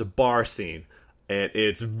 but there's a bar scene. and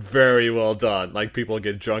it's very well done. Like people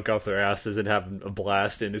get drunk off their asses and have a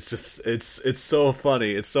blast, and it's so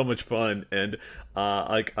funny. It's so much fun, and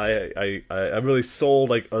like I'm really sold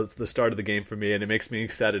like the start of the game for me, and it makes me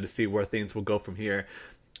excited to see where things will go from here.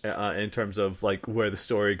 In terms of like where the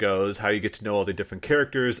story goes, how you get to know all the different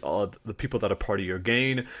characters, all the people that are part of your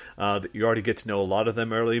game. You already get to know a lot of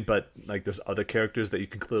them early, but like there's other characters that you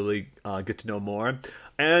can clearly get to know more.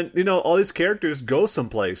 And you know all these characters go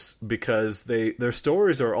someplace because their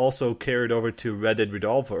stories are also carried over to Red Dead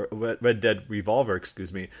Revolver,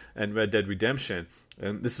 excuse me, and Red Dead Redemption.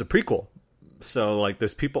 And this is a prequel. So, like,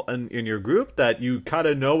 there's people in your group that you kind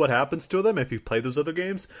of know what happens to them if you've played those other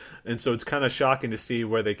games. And so it's kind of shocking to see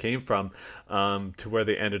where they came from to where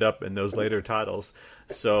they ended up in those later titles.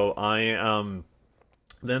 So,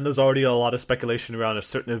 then there's already a lot of speculation around a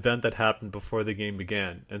certain event that happened before the game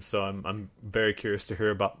began. And so I'm very curious to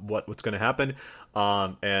hear about what's going to happen.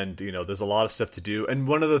 And, you know, there's a lot of stuff to do. And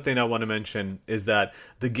one other thing I want to mention is that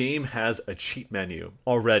the game has a cheat menu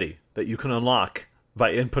already that you can unlock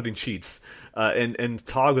by inputting cheats and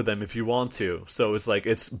toggle them if you want to. So it's like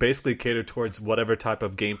it's basically catered towards whatever type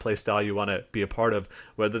of gameplay style you want to be a part of,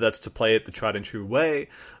 whether that's to play it the tried and true way,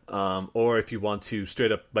 or if you want to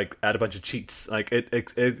straight up like add a bunch of cheats. Like it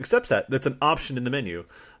accepts that. That's an option in the menu.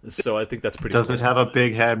 So I think that's pretty Does cool. it have a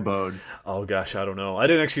big head mode? Oh gosh, I don't know. I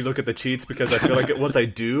didn't actually look at the cheats because I feel like once I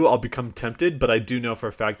do, I'll become tempted. But I do know for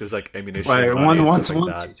a fact there's like ammunition. Right, money, once like you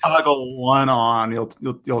that. toggle one on, you'll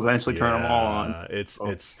eventually turn them all on. It's.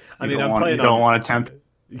 I You mean, don't I'm playing. You don't want to tempt.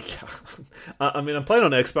 Yeah, I mean, I'm playing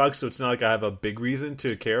on Xbox, so it's not like I have a big reason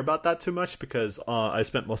to care about that too much because I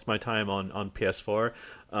spent most of my time on PS4.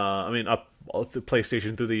 I mean, up the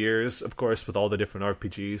PlayStation through the years, of course, with all the different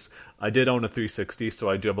RPGs. I did own a 360, so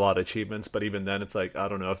I do have a lot of achievements. But even then, it's like I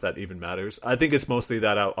don't know if that even matters. I think it's mostly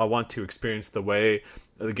that I want to experience the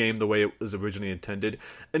game the way it was originally intended,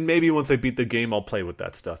 and maybe once I beat the game, I'll play with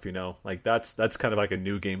that stuff. You know, like that's kind of like a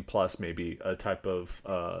new game plus maybe a type of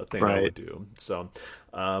thing I would do. So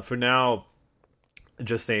for now,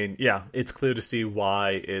 just saying, yeah, it's clear to see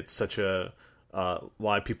why it's such a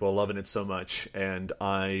why people are loving it so much, and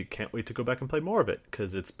I can't wait to go back and play more of it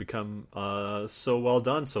because it's become so well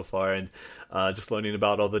done so far, and just learning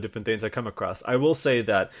about all the different things I come across. I will say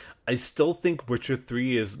that I still think Witcher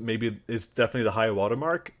 3 is definitely the high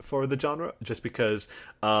watermark for the genre, just because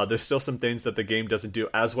there's still some things that the game doesn't do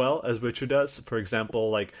as well as Witcher does. For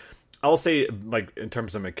example, like I'll say, like, in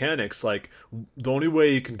terms of mechanics, like, the only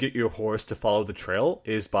way you can get your horse to follow the trail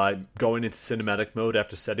is by going into cinematic mode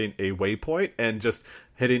after setting a waypoint and just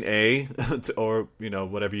hitting A, or, you know,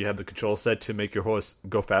 whatever you have the control set to make your horse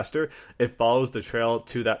go faster. It follows the trail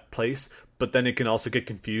to that place, but then it can also get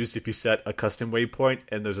confused if you set a custom waypoint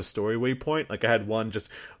and there's a story waypoint. Like, I had one just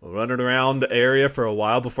running around the area for a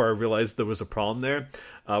while before I realized there was a problem there.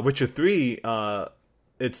 Witcher 3,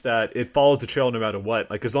 it's that it follows the trail no matter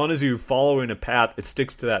what. Like, as long as you're following a path, it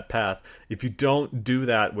sticks to that path. If you don't do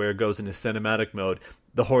that where it goes into cinematic mode,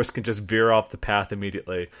 the horse can just veer off the path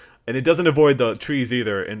immediately. And it doesn't avoid the trees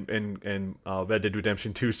either in Red Dead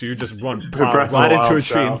Redemption 2, so you just run right into a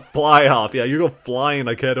tree and fly off. Yeah, you go flying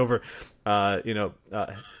like head over head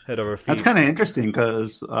over feet. That's kind of interesting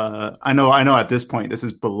because I know at this point this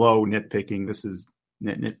is below nitpicking. This is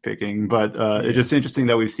nitpicking, but it's just interesting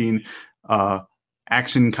that we've seen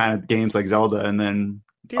action kind of games like Zelda and then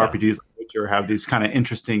RPGs like Witcher have these kind of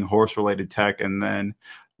interesting horse related tech, and then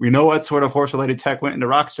we know what sort of horse related tech went into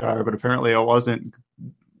Rockstar, but apparently it wasn't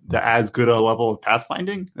as good a level of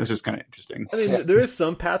pathfinding. It's just kind of interesting. I mean, there is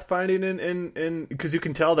some pathfinding in because you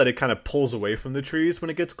can tell that it kind of pulls away from the trees when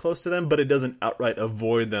it gets close to them, but it doesn't outright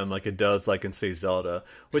avoid them like it does, like in say Zelda,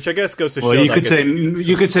 which I guess goes to show. You could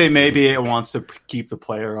say maybe it wants to keep the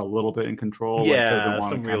player a little bit in control. Yeah, like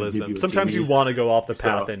some realism. Sometimes you want to go off the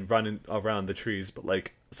path and run around the trees, but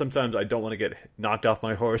like sometimes I don't want to get knocked off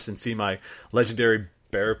my horse and see my legendary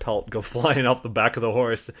bear pelt go flying off the back of the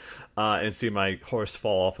horse and see my horse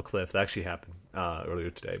fall off a cliff. That actually happened earlier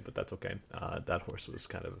today, but that's okay. That horse was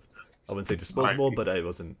kind of, I wouldn't say disposable, but it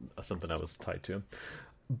wasn't something I was tied to.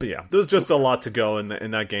 But yeah, there's just a lot to go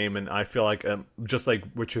in that game, and I feel like just like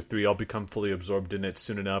Witcher 3, I'll become fully absorbed in it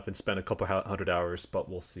soon enough and spend a couple 100 hours, but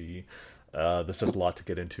we'll see. There's just a lot to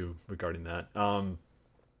get into regarding that. And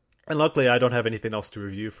luckily, I don't have anything else to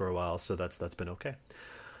review for a while, so that's been okay.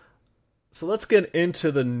 So let's get into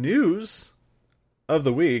the news of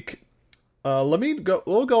the week.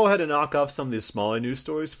 We'll go ahead and knock off some of these smaller news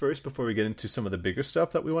stories first before we get into some of the bigger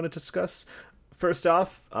stuff that we want to discuss. First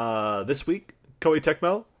off, this week, Koei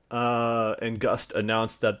Tecmo and Gust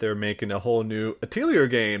announced that they're making a whole new Atelier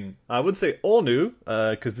game. I wouldn't say all new,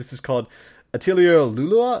 because this is called Atelier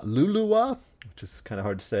Lulua. which is kind of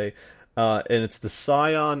hard to say. And it's the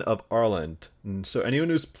Scion of Arland. And so anyone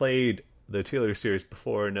who's played the Atelier series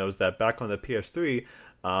before knows that back on the PS3,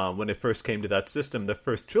 when it first came to that system, the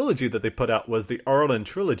first trilogy that they put out was the Arland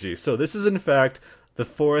trilogy. So this is in fact the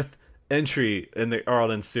fourth entry in the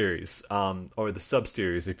Arland series, or the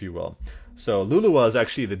sub-series, if you will. So Lulua is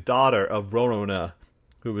actually the daughter of Rorona,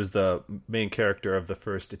 who was the main character of the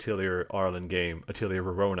first Atelier Arland game, Atelier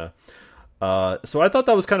Rorona. So I thought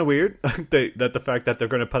that was kind of weird, that the fact that they're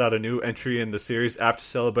going to put out a new entry in the series after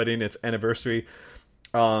celebrating its anniversary.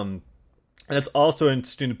 And it's also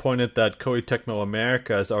interesting to point out that Koei Tecmo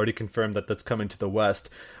America has already confirmed that that's coming to the West,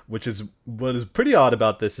 which is what is pretty odd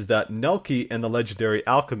about this is that Nelky and the Legendary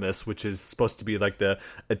Alchemist, which is supposed to be like the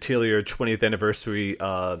Atelier 20th anniversary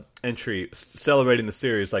entry celebrating the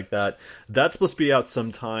series like that, that's supposed to be out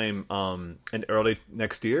sometime in early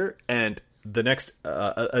next year, and the next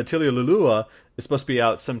Atelier Lulua is supposed to be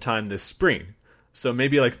out sometime this spring. So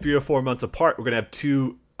maybe like 3 or 4 months apart, we're going to have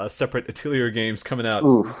two separate Atelier games coming out.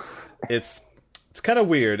 Oof. It's kind of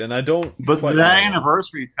weird, and I don't. But the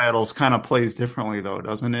anniversary titles kind of plays differently, though,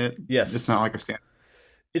 doesn't it? Yes, it's not like a standard.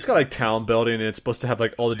 It's got like town building, and it's supposed to have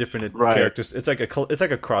like all the different characters. It's like a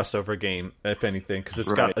crossover game, if anything, because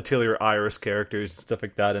it's got Atelier Iris characters and stuff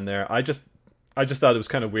like that in there. I just thought it was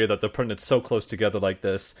kind of weird that they're putting it so close together like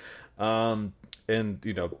this, and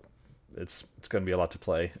you know, it's going to be a lot to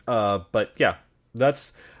play. But yeah,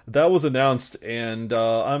 that was announced, and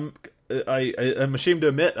I'm ashamed to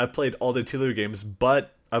admit I've played all the Atelier games,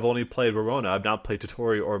 but I've only played Rorona. I've not played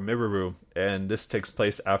Totori or Miroru, and this takes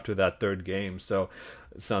place after that third game, so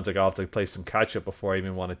it sounds like I'll have to play some catch-up before I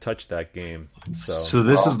even want to touch that game. So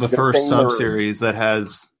this is the first sub-series that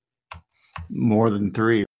has more than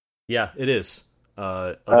 3. Yeah, it is. They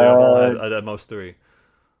all had at most 3.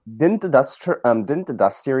 Didn't the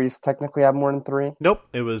Dust series technically have more than 3? Nope,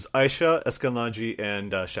 it was Aisha, Escalante,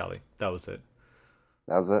 and Shally. That was it.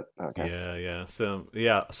 That was it? Okay.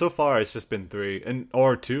 Yeah. So far it's just been 3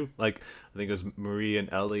 or 2. Like I think it was Marie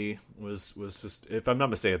and Ellie was just, if I'm not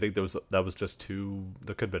mistaken, I think that was just 2.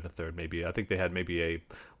 There could have been a third maybe. I think they had maybe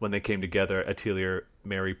when they came together, Atelier,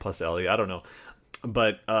 Mary plus Ellie. I don't know.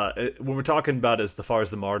 But when we're talking about as far as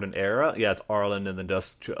the modern era, yeah, it's Arland and the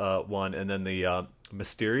Dust one, and then the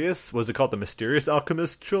Mysterious, was it called the Mysterious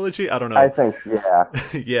Alchemist trilogy? I don't know. I think, yeah.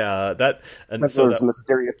 Yeah, that. And so there's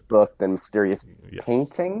Mysterious Book, then Mysterious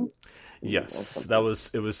Painting. Yes,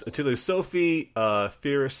 it was Atelier Sophie,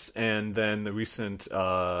 Fierce, and then the recent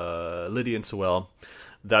Lydia and Sewell.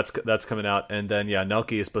 That's coming out, and then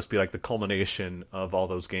Nelky is supposed to be like the culmination of all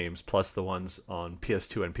those games, plus the ones on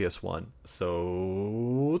PS2 and PS1.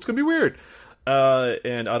 So it's gonna be weird,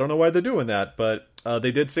 and I don't know why they're doing that, but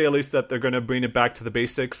they did say at least that they're gonna bring it back to the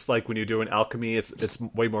basics. Like when you're doing alchemy, it's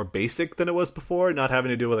way more basic than it was before, not having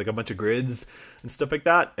to do with like a bunch of grids and stuff like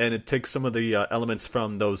that, and it takes some of the elements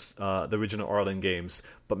from those the original Arland games,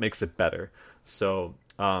 but makes it better. So.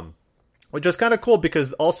 Which is kind of cool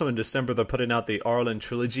because also in December they're putting out the Arland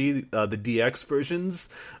trilogy, the DX versions,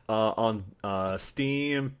 on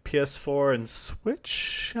Steam, PS4, and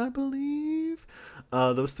Switch, I believe.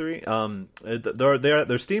 Those 3.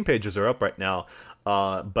 Their Steam pages are up right now.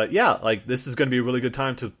 But yeah, like this is going to be a really good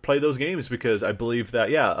time to play those games because I believe that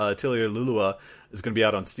Atelier Lulua is going to be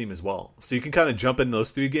out on Steam as well. So you can kind of jump in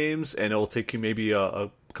those 3 games, and it will take you maybe a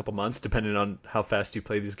couple months depending on how fast you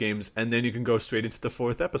play these games, and then you can go straight into the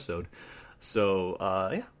 4th episode.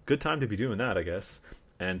 So, good time to be doing that, I guess.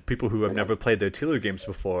 And people who have never played the Atelier games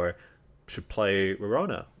before should play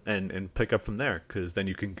Rorona and pick up from there, because then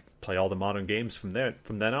you can play all the modern games from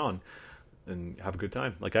then on, and have a good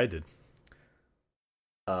time, like I did.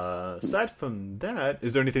 Aside from that,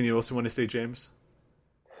 is there anything you also want to say, James?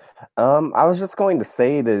 I was just going to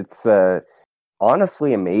say that it's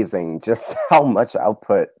honestly amazing just how much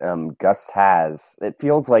output Gust has. It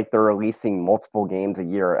feels like they're releasing multiple games a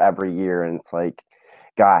year every year, and it's like,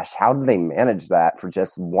 gosh, how do they manage that for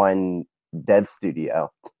just one dev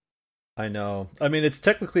studio? I know. I mean,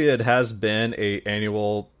 it has been a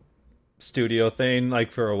annual studio thing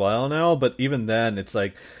like for a while now, but even then, it's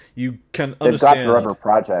like you can understand. They've got their other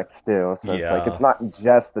projects too, so it's like it's not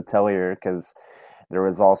just Atelier because. There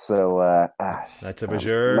was also Knights of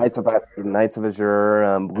Azure, Knights of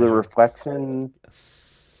Azure, Blue Reflection.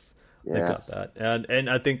 Yes. Yeah. They got that, and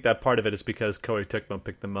I think that part of it is because Koei Tecmo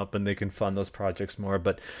picked them up and they can fund those projects more.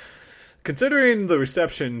 But considering the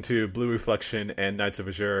reception to Blue Reflection and Knights of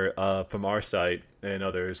Azure from our site and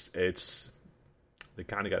others, they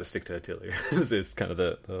kind of got to stick to Atelier. It's kind of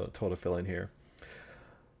the total fill-in here.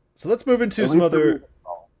 So let's move into some other.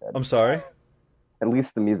 I'm sorry. At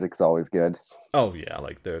least the music's always good. Oh yeah,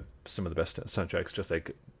 like they're some of the best soundtracks, just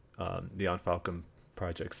like Neon Falcon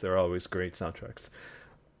projects. They're always great soundtracks.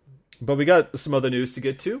 But we got some other news to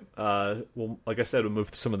get to. Well, like I said, we'll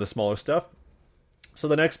move to some of the smaller stuff. So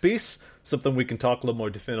the next piece, something we can talk a little more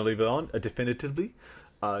definitively on,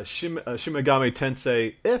 Shin Megami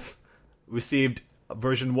Tensei If received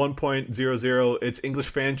version 1.00. Its English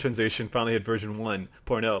fan translation finally had version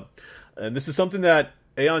 1.0. And this is something that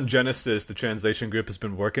Aeon Genesis, the translation group, has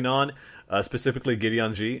been working on, specifically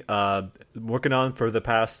Gideon G, working on for the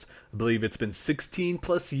past, I believe it's been 16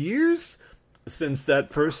 plus years since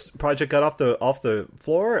that first project got off the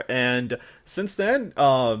floor, and since then,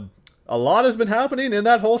 a lot has been happening in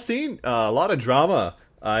that whole scene. A lot of drama.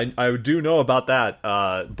 I do know about that.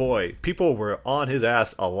 Boy, people were on his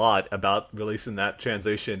ass a lot about releasing that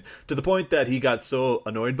translation, to the point that he got so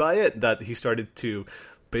annoyed by it that he started to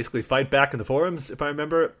basically fight back in the forums, if I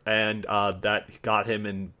remember, and that got him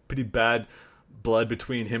in pretty bad blood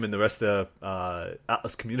between him and the rest of the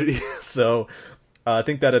Atlas community. So I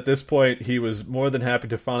think that at this point he was more than happy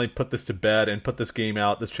to finally put this to bed and put this game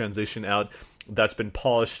out, this translation out, that's been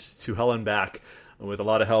polished to hell and back with a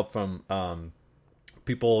lot of help from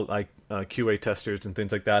people like QA testers and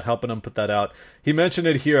things like that, helping him put that out. He mentioned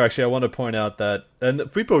it here. Actually, I want to point out that, and for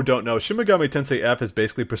people who don't know, Shin Megami Tensei F is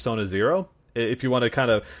basically Persona 0. If you want to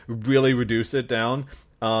kind of really reduce it down,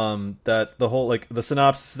 that the whole, like, the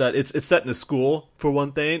synopsis that it's set in a school for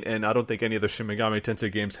one thing, and I don't think any of the Shin Megami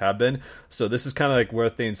Tensei games have been. So this is kind of like where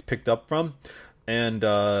things picked up from, and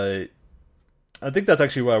I think that's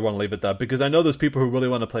actually where I want to leave it at, because I know there's people who really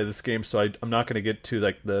want to play this game, so I'm not going to get to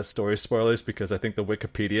like the story spoilers, because I think the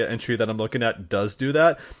Wikipedia entry that I'm looking at does do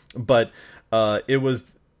that. But it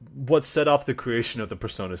was what set off the creation of the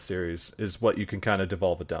Persona series is what you can kind of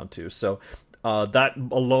devolve it down to. So that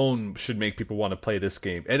alone should make people want to play this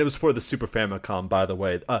game. And it was for the Super Famicom, by the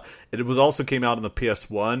way. It was also came out on the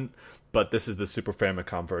PS1, but this is the Super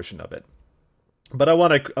Famicom version of it. But I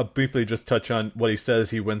want to briefly just touch on what he says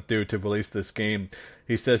he went through to release this game.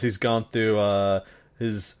 He says he's gone through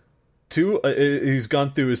his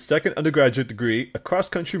second undergraduate degree, a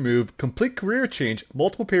cross-country move, complete career change,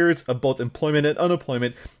 multiple periods of both employment and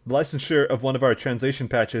unemployment, licensure of one of our translation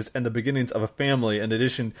patches, and the beginnings of a family, in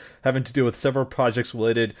addition having to deal with several projects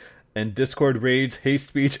related and Discord raids, hate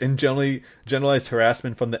speech, and generalized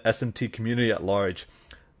harassment from the SMT community at large.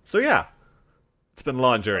 So yeah, it's been a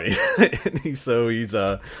long journey. He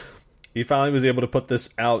finally was able to put this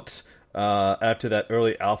out after that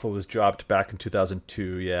early alpha was dropped back in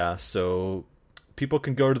 2002. Yeah, so people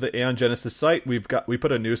can go to the Aeon Genesis site. We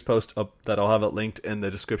put a news post up that I'll have it linked in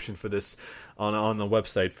the description for this on the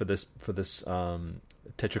website for this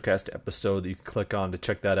TetraCast episode that you can click on to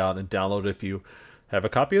check that out and download it if you have a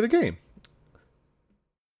copy of the game.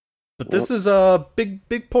 But this is a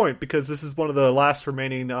big point, because this is one of the last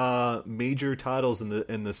remaining major titles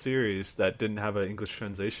in the series that didn't have an English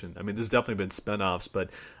translation. I mean, there's definitely been spin-offs, but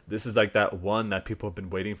this is like that one that people have been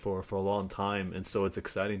waiting for a long time, and so it's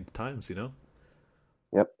exciting times, you know?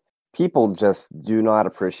 Yep. People just do not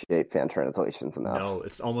appreciate fan translations enough. No,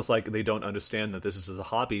 it's almost like they don't understand that this is a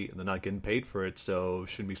hobby and they're not getting paid for it, so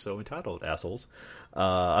shouldn't be so entitled, assholes.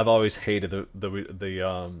 I've always hated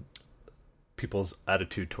the people's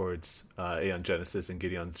attitude towards Aeon Genesis and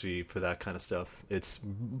Gideon G for that kind of stuff. It's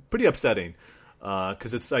pretty upsetting,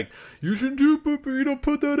 because it's like, you shouldn't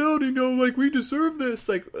put that out, like, we deserve this.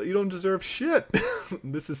 Like, you don't deserve shit.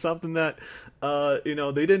 This is something that they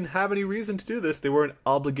didn't have any reason to do this. They weren't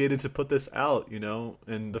obligated to put this out,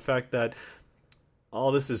 and the fact that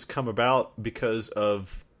all this has come about because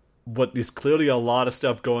of what is clearly a lot of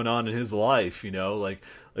stuff going on in his life, like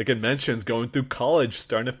it mentions going through college,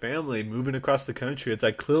 starting a family, moving across the country. It's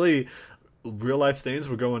like clearly real life things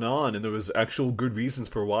were going on, and there was actual good reasons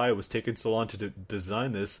for why it was taking so long to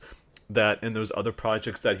design this, and there was other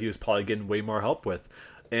projects that he was probably getting way more help with.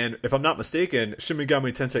 And if I'm not mistaken, Shin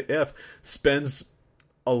Megami Tensei F spends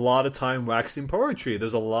a lot of time waxing poetry.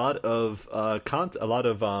 There's a lot of a lot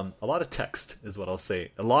of text is what I'll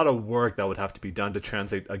say. A lot of work that would have to be done to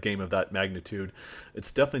translate a game of that magnitude.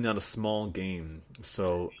 It's definitely not a small game.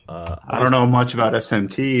 So I don't know much about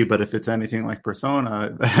SMT, but if it's anything like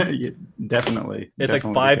Persona, definitely. It's like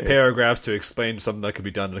 5 paragraphs to explain something that could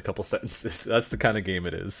be done in a couple sentences. That's the kind of game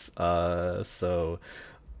it is.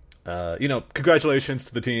 Congratulations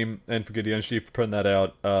to the team and for Gideon G for putting that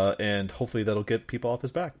out, and hopefully that'll get people off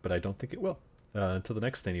his back, but I don't think it will until the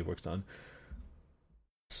next thing he works on.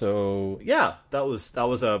 So yeah, that was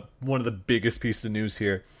one of the biggest pieces of news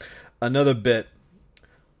here. Another bit,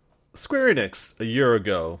 Square Enix a year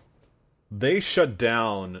ago they shut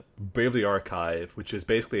down Bravely Archive, which is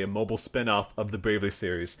basically a mobile spin-off of the Bravely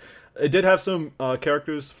series. It did have some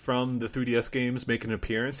characters from the 3DS games make an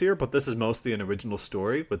appearance here, but this is mostly an original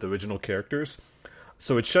story with original characters.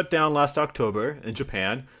 So it shut down last October in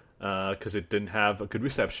Japan because it didn't have a good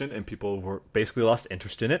reception and people were basically lost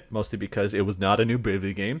interest in it, mostly because it was not a new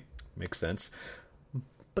Bravely game. Makes sense.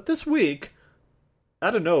 But this week,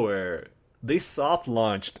 out of nowhere, they soft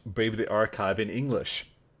launched Bravely Archive in English.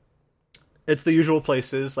 It's the usual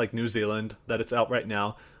places like New Zealand that it's out right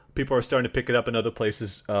now. People are starting to pick it up in other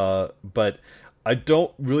places, but I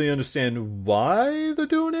don't really understand why they're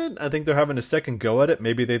doing it. I think they're having a second go at it.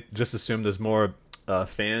 Maybe they just assume there's more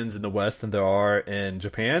fans in the West than there are in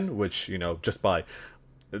Japan, which, just by...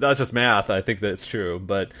 That's just math. I think that's true.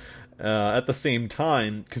 But at the same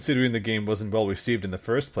time, considering the game wasn't well received in the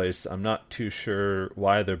first place, I'm not too sure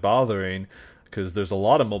why they're bothering, because there's a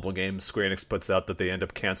lot of mobile games Square Enix puts out that they end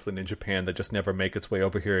up canceling in Japan that just never make its way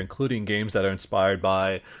over here, including games that are inspired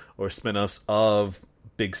by or spin-offs of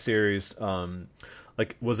big series.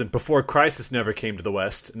 Like, wasn't Before Crisis never came to the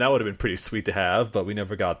West, and that would have been pretty sweet to have, but we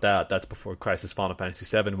never got that. That's Before Crisis Final Fantasy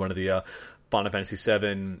VII, one of the Final Fantasy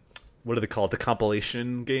VII, what do they call it, the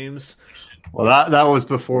compilation games? Well, that was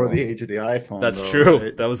before the age of the iPhone. That's true.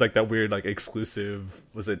 Right? That was like that weird, like, exclusive.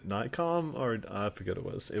 Was it Nightcom or I forget what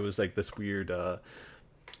it was. It was like this weird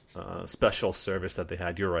special service that they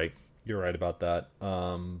had. You're right. You're right about that.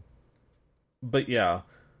 But yeah,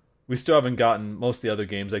 we still haven't gotten most of the other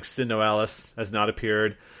games. Like Sin No Alice has not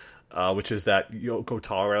appeared, which is that Yoko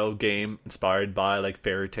Taro game inspired by like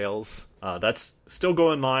fairy tales. That's still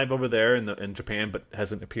going live over there in Japan, but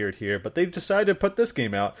hasn't appeared here. But they've decided to put this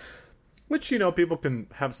game out. Which, people can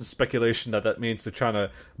have some speculation that means they're trying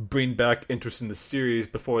to bring back interest in the series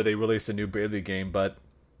before they release a new Bravely game, but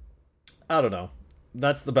I don't know.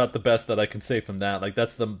 That's about the best that I can say from that. Like,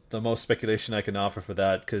 that's the most speculation I can offer for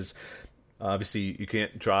that, because obviously you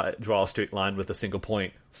can't draw a straight line with a single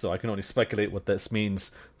point, so I can only speculate what this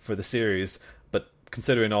means for the series, but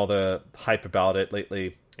considering all the hype about it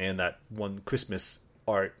lately, and that one Christmas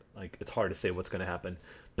art, like, it's hard to say what's going to happen.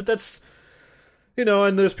 But that's...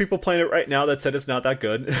 and there's people playing it right now that said it's not that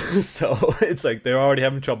good. So it's like they're already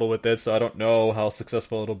having trouble with it, so I don't know how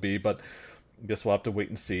successful it'll be, but I guess we'll have to wait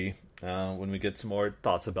and see when we get some more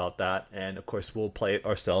thoughts about that. And, of course, we'll play it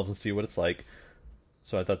ourselves and see what it's like.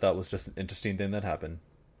 So I thought that was just an interesting thing that happened.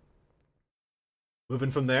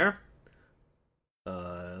 Moving from there,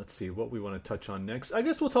 let's see what we want to touch on next. I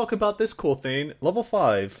guess we'll talk about this cool thing. Level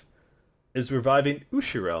 5 is reviving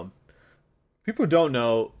Ushiro. People don't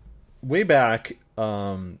know... Way back,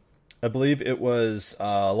 I believe it was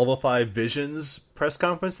Level 5 Vision's press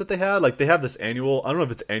conference that they had. Like, they have this annual, I don't know if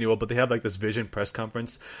it's annual, but they have like this Vision press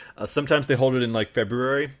conference. Sometimes they hold it in like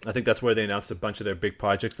February. I think that's where they announced a bunch of their big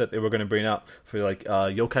projects that they were going to bring out for like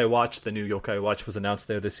Yokai Watch. The new Yokai Watch was announced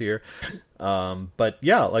there this year. But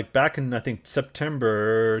yeah, like back in, I think,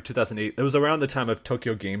 September 2008, it was around the time of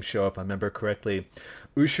Tokyo Game Show, if I remember correctly.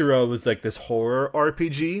 Ushiro was like this horror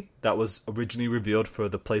RPG that was originally revealed for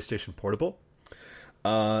the PlayStation Portable.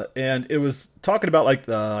 And it was talking about like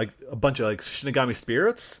a bunch of like Shinigami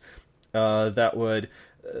spirits that would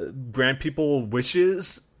grant people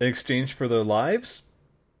wishes in exchange for their lives.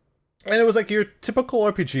 And it was like your typical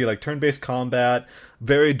RPG, like turn-based combat,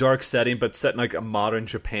 very dark setting, but set in like a modern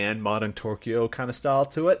Japan, modern Tokyo kind of style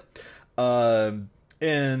to it.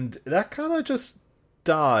 And that kind of just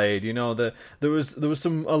died. There was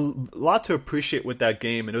a lot to appreciate with that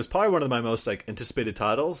game, and it was probably one of my most like anticipated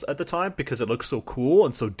titles at the time because it looked so cool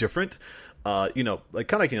and so different. Like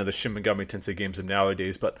kind of like the Shin Megami Tensei games of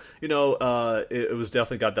nowadays, but it was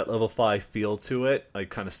definitely got that Level 5 feel to it, like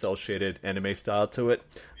kind of cell shaded anime style to it.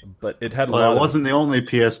 But it had it wasn't the only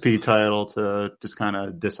PSP title to just kind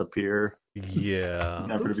of disappear. Yeah,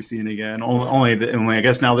 never to be seen again. Only I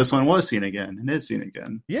guess now this one was seen again and is seen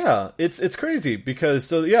again. Yeah, it's crazy because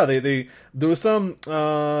there was some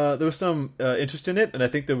interest in it, and I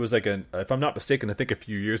think there was like if I'm not mistaken, I think a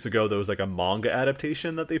few years ago there was like a manga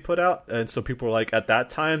adaptation that they put out, and so people were like, at that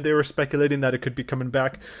time they were speculating that it could be coming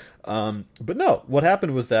back. But no, what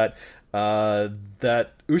happened was that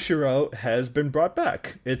Ushiro has been brought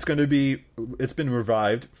back. It's been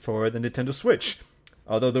revived for the Nintendo Switch.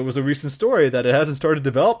 Although there was a recent story that it hasn't started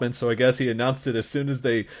development, so I guess he announced it as soon as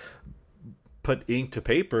they put ink to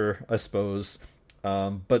paper, I suppose.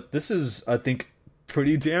 But this is, I think,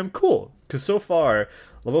 pretty damn cool. Because so far,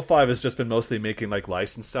 Level 5 has just been mostly making like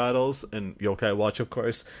licensed titles, and Yokai Watch, of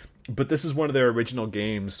course. But this is one of their original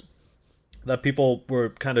games that people were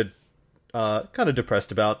kind of kind of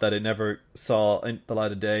depressed about that it never saw the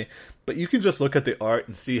light of day. But you can just look at the art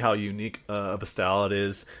and see how unique of a style it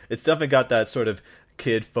is. It's definitely got that sort of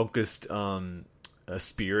kid-focused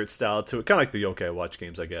spirit style to it, kind of like the Yokai Watch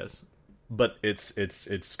games, I guess. But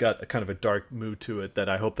it's got a kind of a dark mood to it that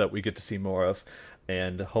I hope that we get to see more of,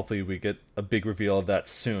 and hopefully we get a big reveal of that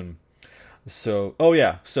soon. So,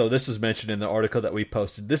 so this was mentioned in the article that we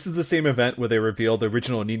posted. This is the same event where they revealed the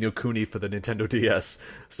original Ni no Kuni for the Nintendo DS.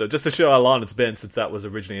 So just to show how long it's been since that was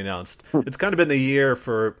originally announced. It's kind of been the year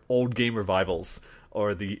for old game revivals,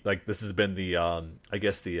 or this has been the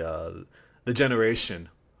the generation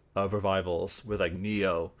of revivals with like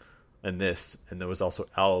Neo and this, and there was also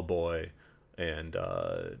Owlboy and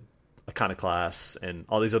Iconoclast and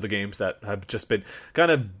all these other games that have just been kind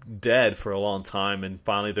of dead for a long time, and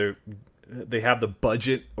finally they have the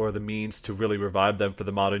budget or the means to really revive them for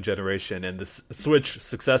the modern generation. And the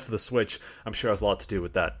success of the Switch, I'm sure, has a lot to do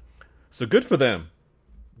with that. So good for them,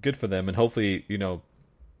 and hopefully,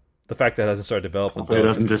 the fact that it hasn't started development, it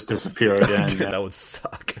doesn't just disappear again. That would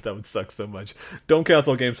suck. That would suck so much. Don't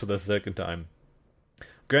cancel games for the second time.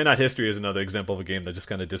 Grand Night History is another example of a game that just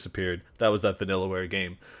kind of disappeared. That was that Vanillaware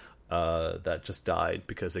game that just died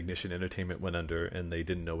because Ignition Entertainment went under and they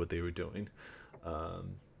didn't know what they were doing.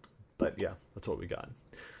 But yeah, that's what we got.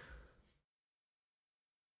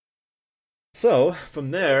 So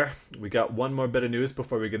from there, we got one more bit of news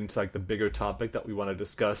before we get into like the bigger topic that we want to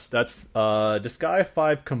discuss. That's Disgaea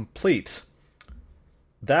 5 Complete.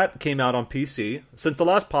 That came out on PC. Since the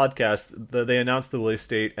last podcast, they announced the release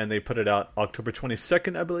date and they put it out October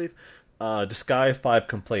 22nd, I believe. Disgaea 5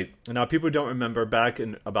 Complete. Now, people who don't remember, back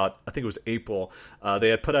in about, I think it was April, they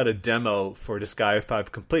had put out a demo for Disgaea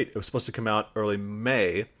 5 Complete. It was supposed to come out early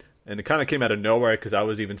May, and it kind of came out of nowhere because I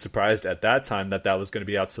was even surprised at that time that was going to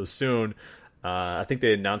be out so soon. I think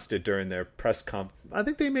they announced it during their press conf. I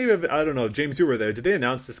think they maybe have, I don't know, James, you were there. Did they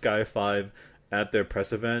announce Disgaea 5 at their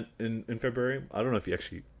press event in February? I don't know if you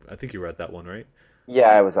actually, I think you were at that one, right? Yeah,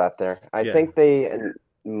 I was out there. I think they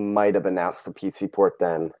might have announced the PC port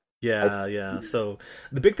then. Yeah. So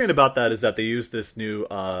the big thing about that is that they use this new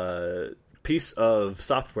piece of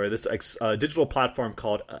software, this digital platform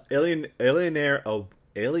called Alienware.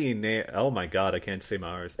 Oh my god, I can't say my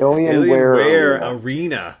R's. Alienware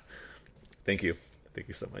Arena. Thank you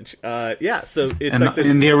so much. So it's and like this.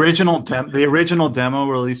 In the original demo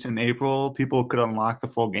released in April, people could unlock the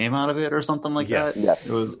full game out of it or something like that. Yes.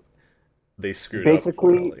 It was. They screwed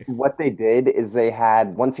Basically, up. what they did is they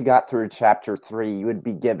had, once you got through chapter 3, you would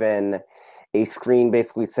be given a screen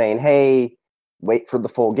basically saying, hey, wait for the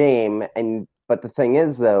full game. But the thing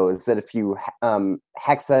is, though, is that if you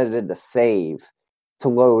hex edited the save to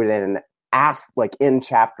load in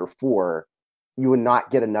chapter 4, you would not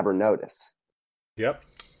get another notice. Yep.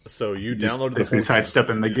 So you downloaded basically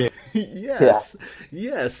sidestepping the game. Yes.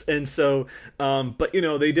 And so, but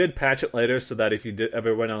they did patch it later so that if you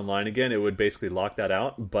ever went online again, it would basically lock that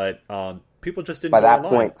out. But people just didn't. By that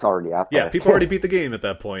point, it's already out there. Yeah, people already beat the game at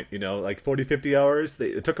that point. Like 40, 50 hours.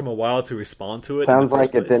 It took them a while to respond to it. Sounds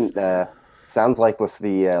like it didn't. Sounds like with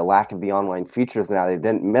the lack of the online features now, they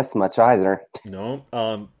didn't miss much either. No.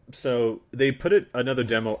 So they put another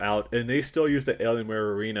demo out, and they still use the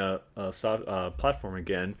Alienware Arena platform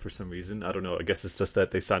again for some reason. I don't know. I guess it's just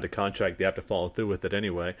that they signed a contract. They have to follow through with it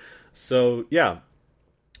anyway. So, yeah.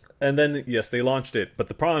 And then, yes, they launched it. But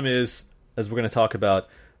the problem is, as we're going to talk about,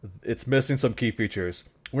 it's missing some key features.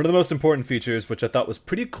 One of the most important features, which I thought was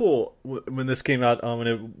pretty cool when this came out, when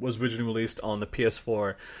it was originally released on the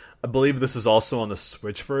PS4, I believe this is also on the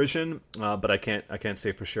Switch version, but I can't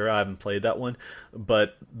say for sure. I haven't played that one.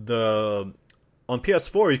 But on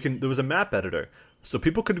PS4, there was a map editor, so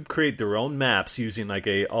people could create their own maps using like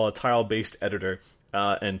a tile-based editor,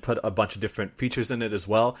 and put a bunch of different features in it as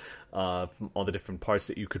well, from all the different parts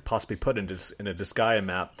that you could possibly put in a Disgaea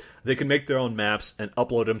map. They can make their own maps and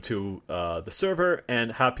upload them to the server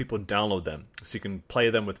and have people download them, so you can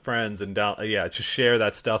play them with friends and just share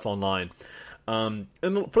that stuff online. And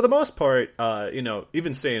for the most part,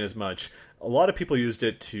 even saying as much, a lot of people used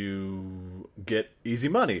it to get easy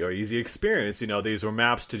money or easy experience. These were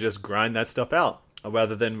maps to just grind that stuff out,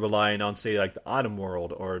 rather than relying on, say, like the Autumn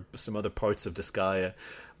World or some other parts of Disgaea.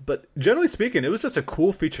 But generally speaking, it was just a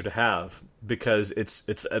cool feature to have because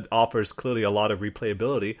it offers clearly a lot of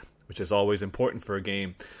replayability, which is always important for a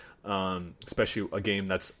game, especially a game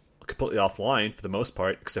that's completely offline for the most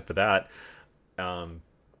part, except for that.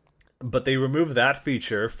 But they removed that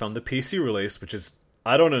feature from the PC release, which is,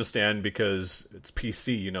 I don't understand, because it's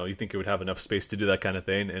PC, you think it would have enough space to do that kind of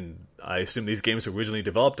thing, and I assume these games were originally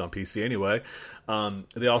developed on PC anyway.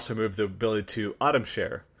 They also removed the ability to autumn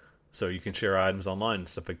share, so you can share items online and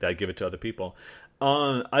stuff like that, give it to other people.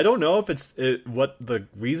 I don't know if what the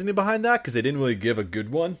reasoning behind that, because they didn't really give a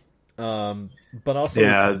good one. But also,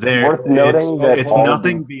 worth noting that it's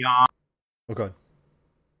nothing beyond. Okay.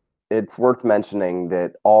 It's worth mentioning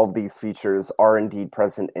that all of these features are indeed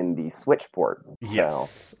present in the Switch port.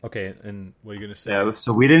 Yes. Okay, and what are you going to say? Yeah,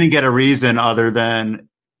 so we didn't get a reason other than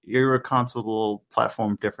irreconcilable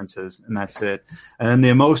platform differences, and that's it. And then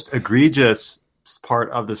the most egregious part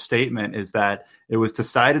of the statement is that it was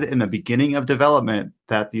decided in the beginning of development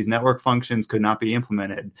that these network functions could not be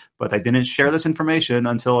implemented, but they didn't share this information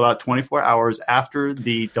until about 24 hours after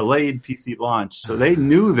the delayed PC launch. So they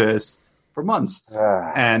knew this for months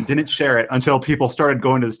and didn't share it until people started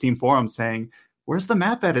going to the Steam forums saying, "Where's the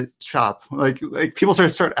map edit shop?" Like people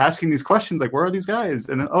start asking these questions, like, "Where are these guys?"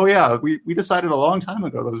 And then, "Oh yeah, we decided a long time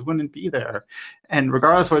ago those wouldn't be there." And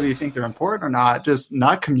regardless whether you think they're important or not, just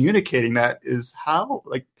not communicating that is how,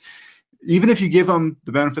 like, even if you give them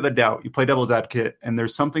the benefit of the doubt, you play devil's advocate, and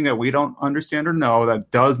there's something that we don't understand or know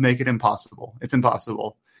that does make it impossible. It's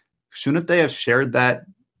impossible. Shouldn't they have shared that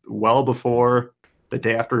well before the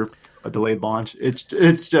day after a delayed launch? It's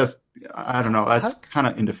just, I don't know. That's kind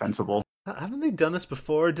of indefensible. Haven't they done this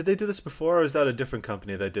before? Did they do this before, or is that a different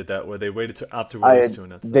company that did that, where they waited to after release to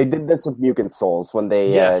announce? They did this with Mugen Souls when they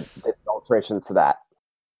did alterations to that.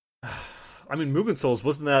 I mean, Mugen Souls,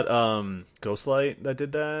 wasn't that Ghostlight that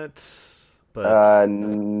did that? But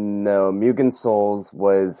no, Mugen Souls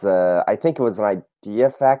was I think it was an Idea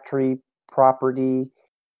Factory property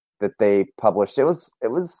that they published. It had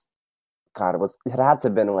to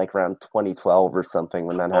have been like around 2012 or something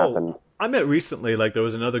when that happened. I meant recently, like there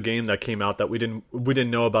was another game that came out that we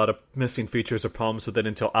didn't know about missing features or problems with it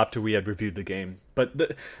until after we had reviewed the game. But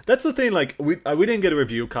that's the thing, like we didn't get a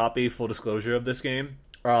review copy, full disclosure, of this game.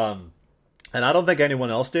 And I don't think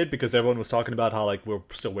anyone else did, because everyone was talking about how like we're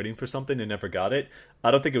still waiting for something and never got it.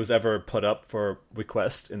 I don't think it was ever put up for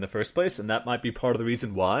request in the first place, and that might be part of the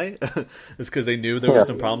reason why. Is because they knew there were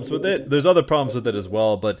some problems with it. There's other problems with it as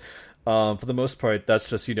well, but for the most part, that's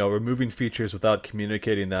just, removing features without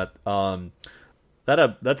communicating that.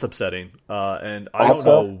 That's upsetting. And I don't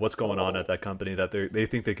know what's going on at that company that they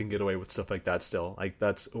think they can get away with stuff like that still. Like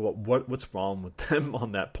that's what's wrong with them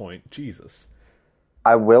on that point. Jesus.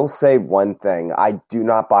 I will say one thing. I do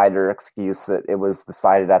not buy their excuse that it was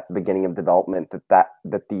decided at the beginning of development that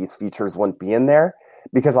these features wouldn't be in there,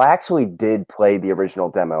 because I actually did play the original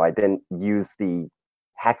demo. I didn't use the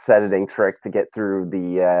hex editing trick to get through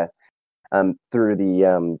the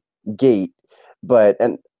gate,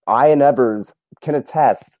 and I and Evers can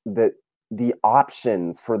attest that the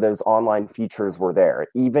options for those online features were there.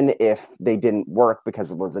 Even if they didn't work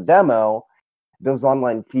because it was a demo, those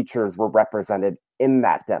online features were represented in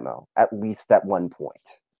that demo, at least at one point.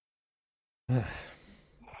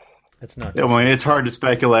 It's not. I mean, it's hard to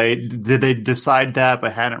speculate. Did they decide that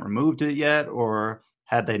but hadn't removed it yet, or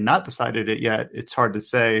had they not decided it yet? It's hard to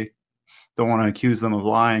say. Don't want to accuse them of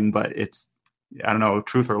lying, but it's, I don't know,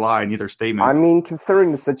 truth or lie in either statement. I mean,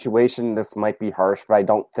 considering the situation, this might be harsh, but I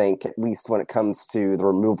don't think, at least when it comes to the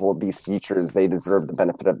removal of these features, they deserve the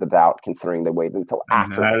benefit of the doubt, considering they waited until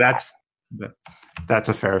after. That's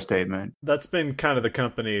a fair statement. That's been kind of the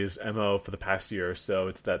company's MO for the past year or so.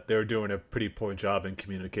 It's that they're doing a pretty poor job in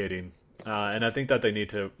communicating. And I think that they need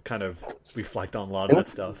to kind of reflect on a lot of that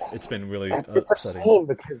stuff. It's been really it's upsetting. A shame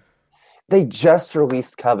because they just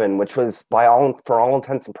released Coven, which was, for all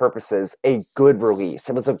intents and purposes, a good release.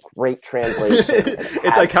 It was a great translation.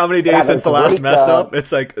 It's like how many days since the last mess up?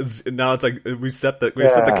 It's like now it's like we set the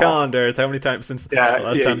calendar. It's how many times since the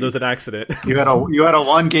last time there was an accident. You had a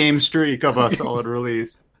 1-game streak of a solid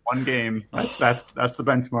release. 1 game. That's the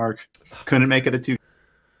benchmark. Couldn't make it a 2.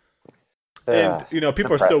 And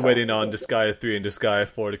people are still waiting on Disgaea 3 and Disgaea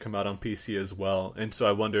 4 to come out on PC as well. And so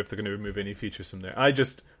I wonder if they're going to remove any features from there.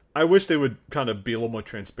 I wish they would kind of be a little more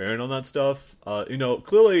transparent on that stuff.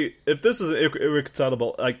 Clearly, if this is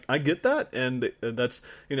irreconcilable, I get that, and that's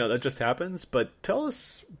that just happens. But tell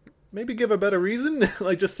us, maybe give a better reason.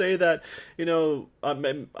 Like just say that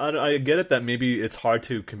I get it that maybe it's hard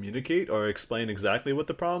to communicate or explain exactly what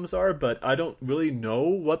the problems are, but I don't really know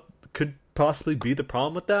what could possibly be the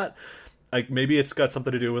problem with that. Like maybe it's got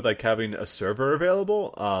something to do with like having a server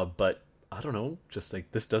available, but I don't know, just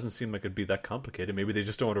like this doesn't seem like it'd be that complicated. Maybe they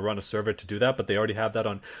just don't want to run a server to do that, but they already have that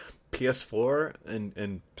on PS4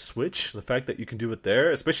 and Switch. The fact that you can do it there,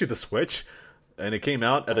 especially the Switch, and it came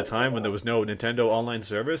out at a time when there was no Nintendo online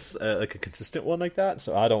service, like a consistent one like that.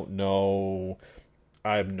 So I don't know.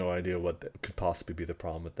 I have no idea what could possibly be the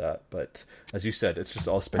problem with that. But as you said, it's just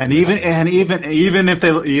all speculation. And even if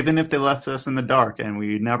they left us in the dark and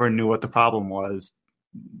we never knew what the problem was,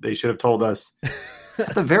 they should have told us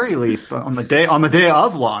at the very least on the day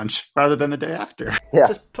of launch rather than the day after. Yeah.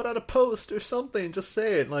 Just put out a post or something. Just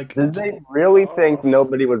say it. Like, Did they really think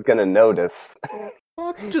nobody was going to notice?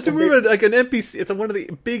 just remember, like an NPC. It's one of the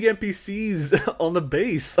big NPCs on the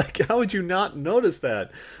base. Like, how would you not notice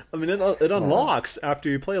that? I mean, it unlocks after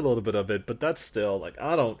you play a little bit of it, but that's still like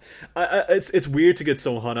it's weird to get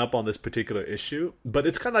so hung up on this particular issue, but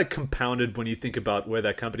it's kind of like compounded when you think about where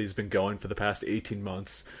that company's been going for the past 18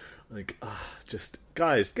 months. Like, just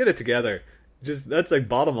guys, get it together. Just that's like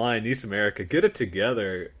bottom line, East America, get it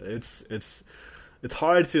together. It's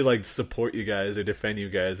hard to like support you guys or defend you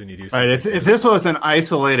guys when you do something. Right. If this was an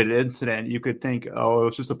isolated incident, you could think, oh, it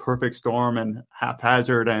was just a perfect storm and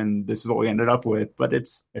haphazard, and this is what we ended up with. But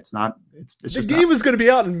it's not. It's the game was going to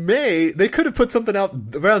be out in May. They could have put something out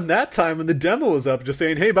around that time when the demo was up, just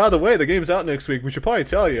saying, "Hey, by the way, the game's out next week. We should probably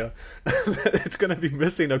tell you it's going to be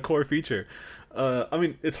missing a core feature." I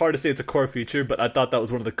mean, it's hard to say it's a core feature, but I thought that was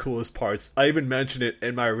one of the coolest parts. I even mentioned it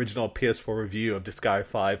in my original PS4 review of Disgaea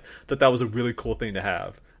 5, that was a really cool thing to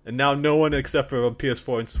have. And now no one except for on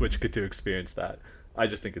PS4 and Switch get to experience that. I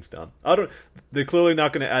just think it's dumb. They're clearly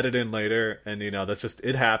not going to add it in later, and that's just,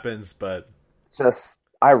 it happens, but... Just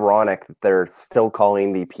ironic that they're still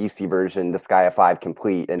calling the PC version Disgaea 5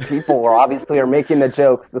 complete, and people obviously are making the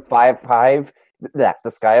jokes, Disgaea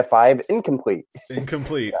 5 incomplete.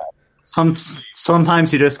 Incomplete.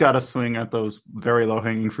 Sometimes you just gotta swing at those very low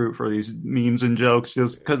hanging fruit for these memes and jokes,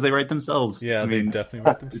 just because they write themselves. Yeah, they definitely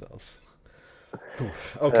write themselves.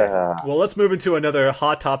 Okay, well, let's move into another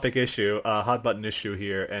hot topic issue, hot button issue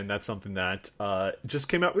here, and that's something that just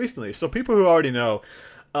came out recently. So people who already know,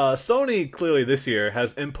 Sony clearly this year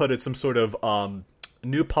has inputted some sort of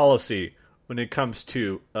new policy when it comes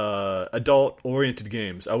to adult-oriented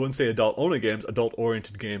games. I wouldn't say adult-only games,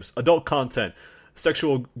 adult-oriented games, adult content.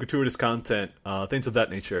 Sexual gratuitous content, things of that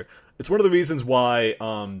nature. It's one of the reasons why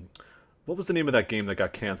what was the name of that game that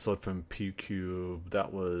got canceled from PQ?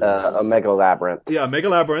 That was Omega Labyrinth. Yeah, Omega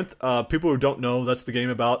Labyrinth. People who don't know, that's the game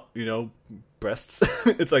about breasts.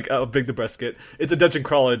 It's like how big the breasts get. It's a dungeon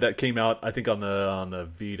crawler that came out, I think, on the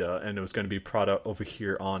Vita, and it was going to be brought out over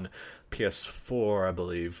here on PS4, I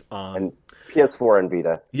believe. And PS4 and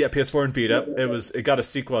Vita. Yeah, PS4 and Vita. It got a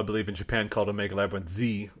sequel, I believe, in Japan called Omega Labyrinth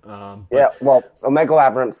Z. Omega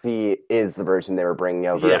Labyrinth Z is the version they were bringing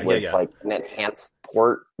over. It was like an enhanced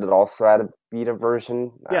port that also had a Vita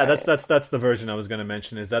version. Yeah, that's the version I was going to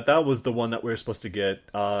mention. Is that was the one that we were supposed to get,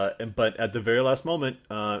 but at the very last moment,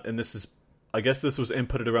 and this is. I guess this was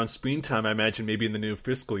inputted around springtime, I imagine, maybe in the new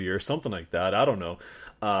fiscal year, something like that. I don't know.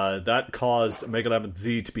 That caused Omega Labyrinth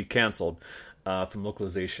Z to be canceled from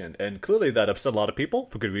localization. And clearly that upset a lot of people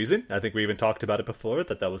for good reason. I think we even talked about it before,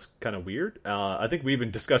 that was kind of weird. I think we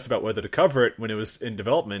even discussed about whether to cover it when it was in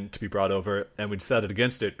development to be brought over, and we decided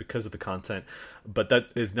against it because of the content. But that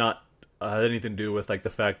is not anything to do with like the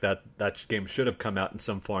fact that that game should have come out in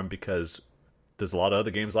some form, because there's a lot of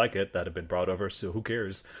other games like it that have been brought over, so who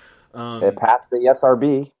cares? It passed the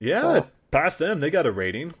SRB. Yeah, so. It passed them. They got a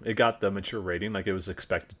rating. It got the mature rating like it was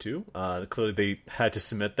expected to. Clearly, they had to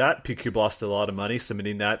submit that. PQ lost a lot of money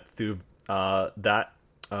submitting that through for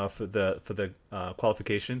the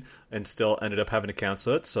qualification, and still ended up having to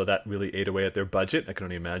cancel it. So that really ate away at their budget. I can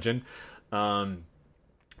only imagine.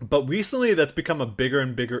 But recently, that's become a bigger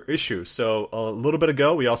and bigger issue. So a little bit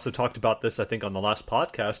ago, we also talked about this, I think, on the last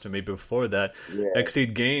podcast, or maybe before that. Yeah.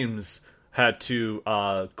 Exceed Games had to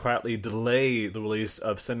quietly delay the release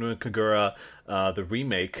of Senran Kagura, the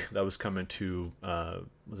remake that was coming to,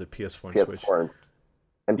 was it PS4 and Switch? PS4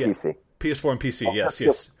 and PC. PS4 and PC,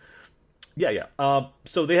 yes. Yeah.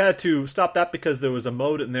 So they had to stop that because there was a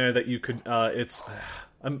mode in there that you could,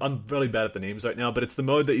 I'm really bad at the names right now, but it's the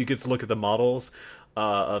mode that you get to look at the models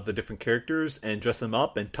of the different characters and dress them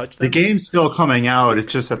up and touch them. The game's still coming out.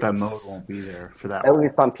 It's just that mode won't be there for that. At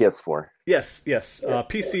least on PS4. Yes.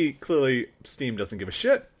 PC, clearly, Steam doesn't give a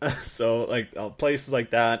shit. So, like, places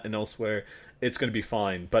like that and elsewhere, it's going to be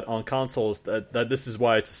fine. But on consoles, that this is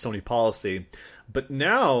why it's a Sony policy. But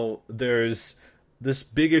now there's this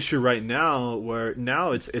big issue right now where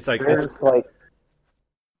now it's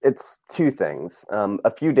two things.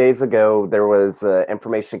 A few days ago, there was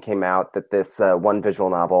information came out that this one visual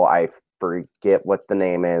novel, I forget what the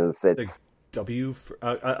name is. It's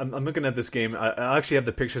I'm looking at this game. I actually have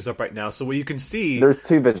the pictures up right now. So what you can see... There's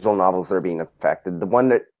two visual novels that are being affected. The one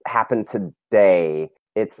that happened today,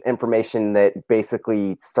 it's information that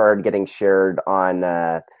basically started getting shared on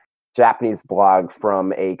a Japanese blog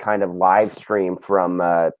from a kind of live stream from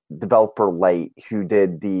developer Light, who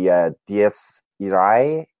did the Dies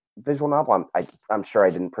Irae visual novel. I'm sure I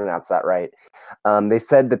didn't pronounce that right. They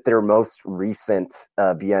said that their most recent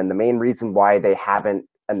VN, the main reason why they haven't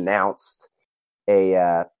announced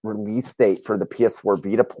a release date for the PS4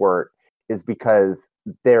 Vita port is because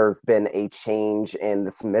there's been a change in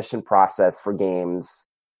the submission process for games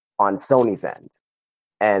on Sony's end.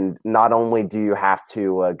 And not only do you have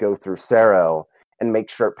to go through CERO and make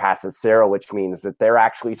sure it passes CERO, which means that they're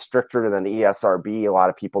actually stricter than the ESRB. A lot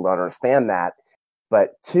of people don't understand that.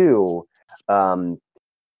 But two,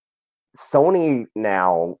 Sony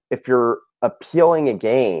now, if you're appealing a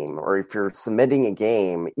game or if you're submitting a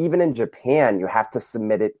game, even in Japan, you have to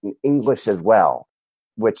submit it in English as well,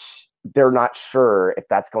 which they're not sure if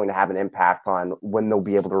that's going to have an impact on when they'll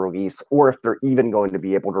be able to release, or if they're even going to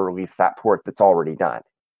be able to release that port that's already done.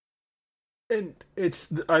 And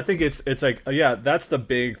I think it's like, yeah, that's the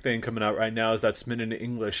big thing coming out right now, is that submitted in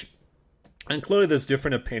English. And clearly there's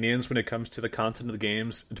different opinions when it comes to the content of the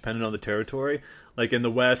games, depending on the territory. Like in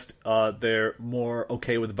the West, they're more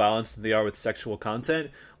okay with violence than they are with sexual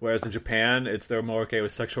content, whereas in Japan, they're more okay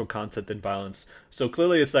with sexual content than violence. So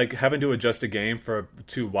clearly it's like having to adjust a game for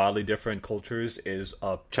two wildly different cultures is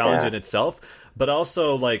a challenge in itself. But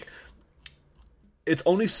also, like, it's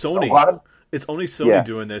only Sony. It's only Sony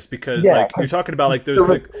doing this because, like, you're talking about, like, there's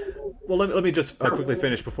like... Well, let me just quickly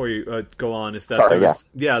finish before you go on. Is that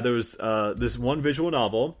there was this one visual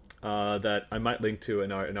novel that I might link to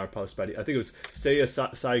in our post, buddy. I think it was Seiya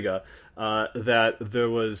Saiga. That there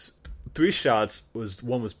was 3 shots.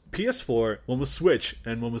 One was PS4, one was Switch,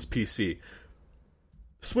 and one was PC.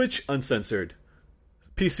 Switch uncensored,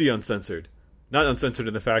 PC uncensored. Not uncensored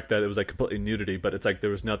in the fact that it was like completely nudity, but it's like there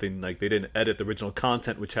was nothing, like they didn't edit the original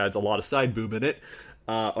content, which has a lot of side boob in it,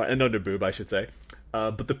 and under boob, I should say.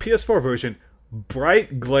 But the PS4 version,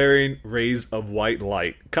 bright glaring rays of white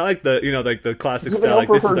light, kind of like the classic style. Like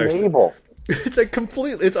this is their navel. It's like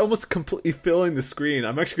completely. It's almost completely filling the screen.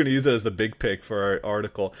 I'm actually going to use it as the big pic for our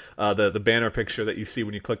article, the banner picture that you see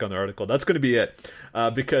when you click on the article. That's going to be it,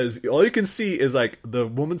 because all you can see is like the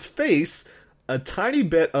woman's face, a tiny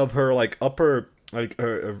bit of her like upper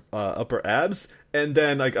upper abs, and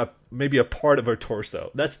then like maybe a part of her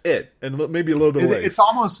torso. That's it, and maybe a little bit of legs.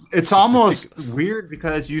 It's almost weird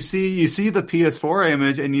because you see the PS4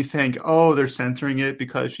 image and you think, oh, they're censoring it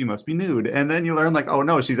because she must be nude, and then you learn like, oh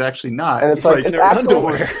no, she's actually not. And it's like it's actually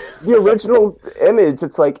the original image.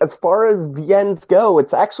 It's like, as far as VNs go,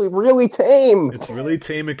 it's actually really tame. It's really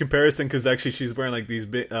tame in comparison, because actually she's wearing like these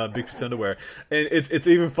big piece underwear, and it's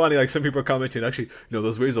even funny. Like some people are commenting, actually,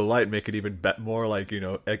 those rays of light make it even more like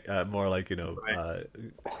more like Right.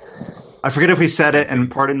 I forget if we said it, and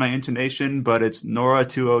pardon my intonation, but it's Nora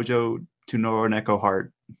to Ojo to Nora Neko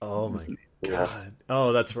Heart. Oh my god!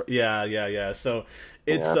 Oh, that's right. Yeah. So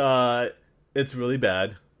it's really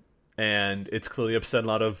bad, and it's clearly upset a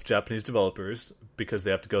lot of Japanese developers because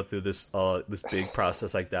they have to go through this big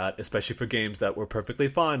process like that, especially for games that were perfectly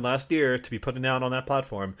fine last year to be putting out on that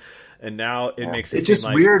platform, and now it makes it it's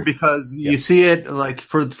just weird because you see it like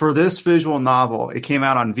for this visual novel, it came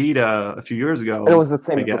out on Vita a few years ago. And it was the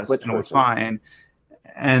same as the Switch, and it was fine.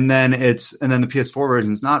 And then the PS4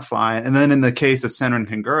 version is not fine. And then in the case of Senran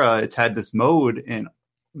Kagura, it's had this mode in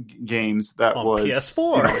games that was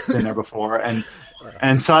PS4. It's been there before, and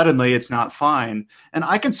suddenly it's not fine. And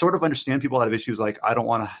I can sort of understand people that have issues like, I don't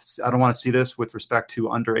want to see this with respect to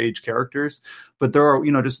underage characters, but there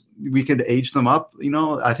are, just we could age them up.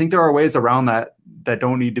 I think there are ways around that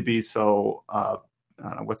don't need to be so I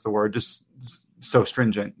don't know what's the word, just so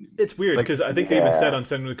stringent. It's weird because I think they even said on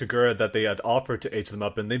Senran Kagura that they had offered to age them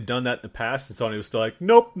up, and they've done that in the past, and Sony was still like,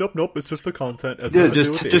 nope, it's just the content.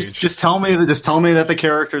 Just tell me that the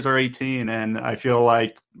characters are 18, and I feel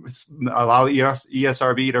like allow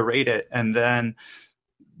ESRB to rate it, and then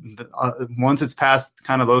once it's past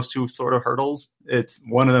kind of those two sort of hurdles, it's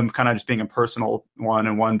one of them kind of just being a personal one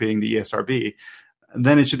and one being the ESRB, and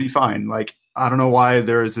then it should be fine. Like, I don't know why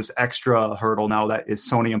there is this extra hurdle now that is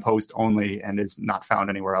Sony imposed only and is not found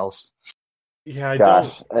anywhere else. Yeah, I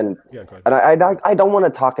don't want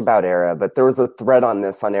to talk about Era, but there was a thread on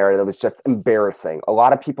this on Era that was just embarrassing. A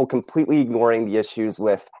lot of people completely ignoring the issues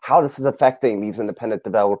with how this is affecting these independent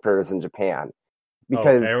developers in Japan.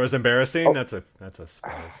 Because Era was embarrassing. That's a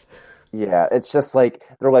surprise. Yeah, it's just like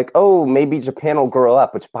they're like, oh, maybe Japan will grow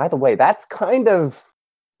up. Which, by the way, that's kind of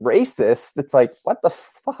racist. It's like, what the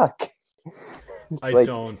fuck? I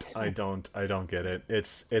don't get it.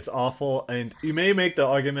 It's awful, and you may make the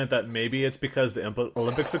argument that maybe it's because the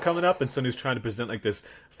Olympics are coming up, and Sony's trying to present like this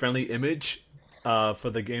friendly image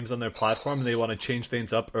for the games on their platform, and they want to change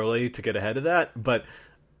things up early to get ahead of that. But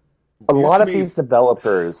a lot of these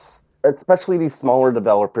developers especially these smaller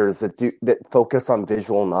developers that focus on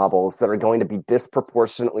visual novels that are going to be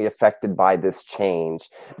disproportionately affected by this change,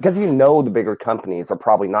 because the bigger companies are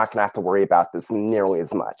probably not going to have to worry about this nearly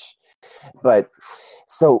as much. But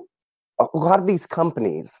so a lot of these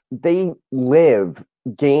companies, they live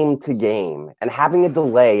game to game, and having a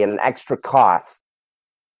delay and an extra cost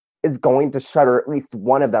is going to shutter at least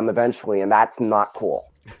one of them eventually, and that's not cool.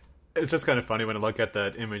 It's just kind of funny when I look at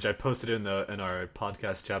that image. I posted it in our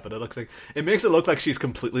podcast chat, but it makes it look like she's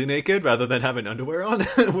completely naked rather than having underwear on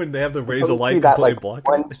when they have the rays of light completely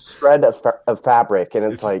blocking one shred of fabric, and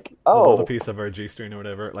it's like, oh, a little piece of her G-string or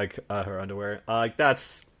whatever, like her underwear.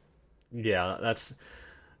 That's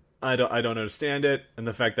I don't understand it, and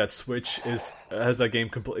the fact that Switch has that game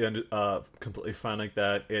completely fine like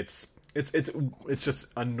that. It's just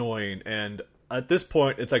annoying, and at this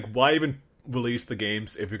point, it's like, why even release the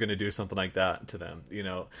games if you're going to do something like that to them?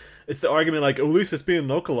 It's the argument like, at least it's being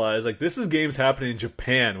localized. Like, this is games happening in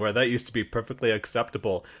Japan where that used to be perfectly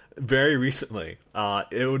acceptable very recently.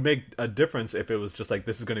 It would make a difference if it was just like,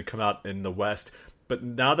 this is going to come out in the West. But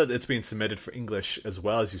now that it's being submitted for English as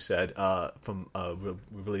well, as you said, we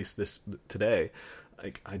released this today,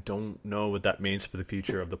 like, I don't know what that means for the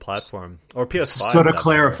future of the platform or PS5. So to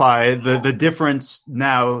clarify, the difference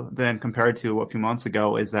now than compared to a few months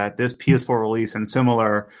ago is that this PS4 release and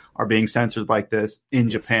similar are being censored like this in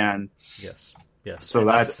Japan. Yes. So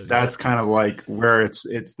that's kind of like where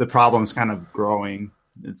it's the problem's kind of growing.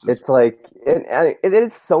 It's like it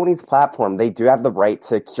is Sony's platform. They do have the right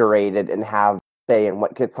to curate it and have say in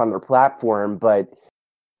what gets on their platform, but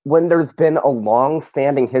when there's been a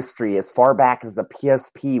long-standing history as far back as the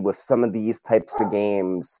PSP with some of these types of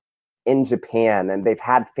games in Japan, and they've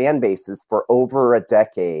had fan bases for over a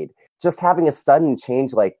decade, just having a sudden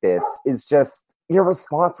change like this is just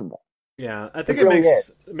irresponsible. Yeah, I think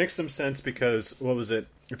it makes some sense because, what was it?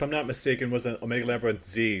 If I'm not mistaken, was it Omega Labyrinth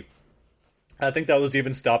Z? I think that was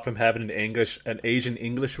even stopped from having an Asian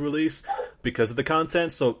English release because of the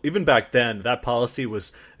content. So even back then, that policy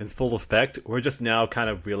was in full effect. We're just now kind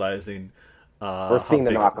of realizing we're seeing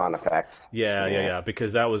the knock-on effects. Yeah.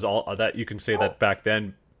 Because that was all that you can say that back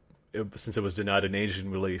then, since it was denied an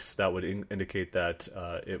Asian release, that would indicate that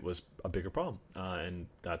it was a bigger problem, and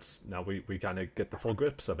that's now we kind of get the full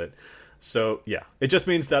grips of it. So yeah, it just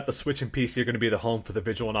means that the Switch and PC are going to be the home for the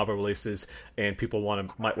visual novel releases, and people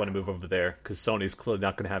might want to move over there because Sony's clearly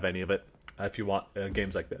not going to have any of it if you want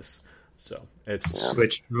games like this. So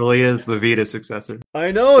Switch really is the Vita successor.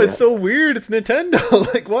 I know, it's so weird. It's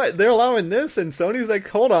Nintendo. Like, what? They're allowing this, and Sony's like,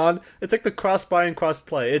 hold on. It's like the cross-buy and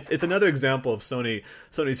cross-play. It's another example of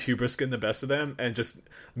Sony's hubris getting the best of them and just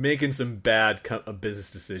making some bad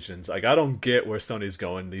business decisions. Like, I don't get where Sony's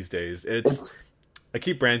going these days. I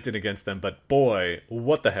keep ranting against them, but boy,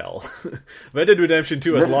 what the hell. Red Dead Redemption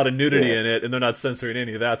 2 has a lot of nudity in it, and they're not censoring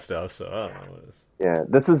any of that stuff, so I don't know what it is. Yeah,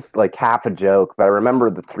 this is like half a joke, but I remember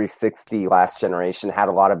the 360 last generation had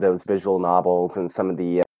a lot of those visual novels and some of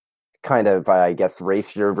the kind of, I guess,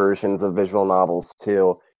 racier versions of visual novels,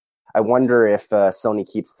 too. I wonder if Sony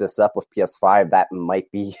keeps this up with PS5, that might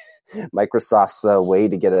be Microsoft's way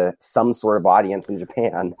to get some sort of audience in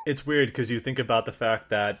Japan. It's weird, because you think about the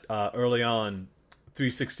fact that early on,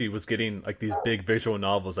 360 was getting like these big visual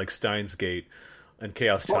novels like Steins Gate and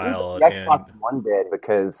Chaos Child. Xbox One did,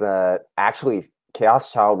 because actually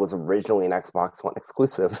Chaos Child was originally an Xbox One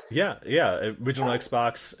exclusive. Yeah, original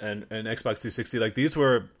Xbox and Xbox 360. Like, these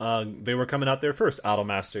were they were coming out there first.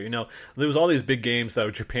 Automaster, there was all these big games that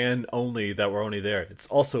were Japan only that were only there. It's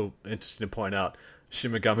also interesting to point out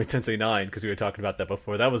Shin Megami Tensei 9, because we were talking about that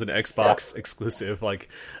before. That was an Xbox exclusive. Like,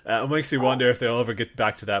 it makes you wonder if they'll ever get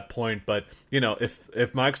back to that point. But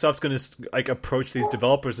if Microsoft's going to like approach these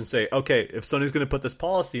developers and say, okay, if Sony's going to put this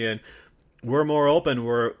policy in, we're more open.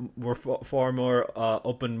 We're far more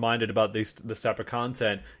open-minded about this type of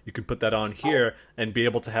content. You can put that on here and be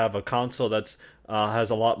able to have a console that's has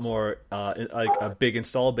a lot more like a big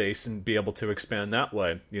install base and be able to expand that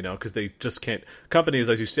way. Because they just can't. Companies,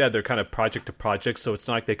 as you said, they're kind of project to project, so it's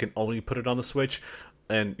not like they can only put it on the Switch.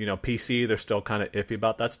 And PC, they're still kind of iffy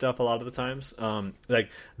about that stuff a lot of the times. Like,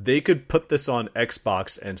 they could put this on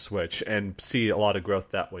Xbox and Switch and see a lot of growth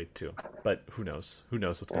that way too. But who knows? Who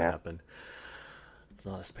knows what's going to happen? It's a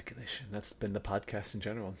lot of speculation. That's been the podcast in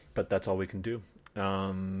general, but that's all we can do.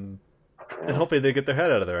 And hopefully they get their head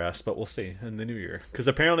out of their ass, but we'll see in the new year. Because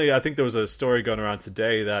apparently, I think there was a story going around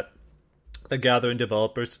today that they're gathering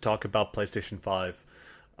developers to talk about PlayStation 5.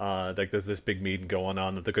 Like, there's this big meeting going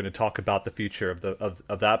on that they're going to talk about the future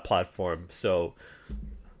of that platform. So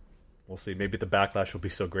We'll see. Maybe the backlash will be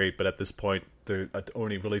so great, but at this point, they're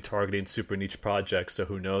only really targeting super niche projects, so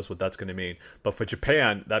who knows what that's going to mean. But for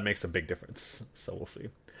Japan, that makes a big difference. So we'll see.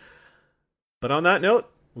 But on that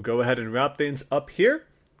note, we'll go ahead and wrap things up here.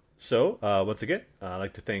 So, once again, I'd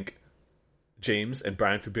like to thank James and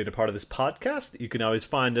Brian for being a part of this podcast. You can always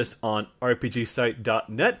find us on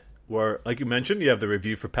rpgsite.net, where, like you mentioned, you have the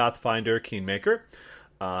review for Pathfinder Kingmaker.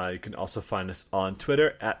 You can also find us on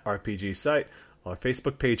Twitter at rpgsite, our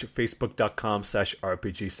Facebook page at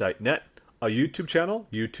facebook.com/rpgsite.net, our YouTube channel,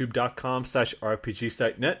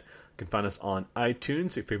 youtube.com/rpgsite.net. You can find us on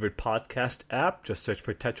iTunes, your favorite podcast app. Just search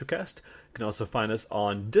for TetraCast. You can also find us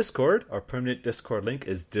on Discord. Our permanent Discord link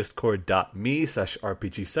is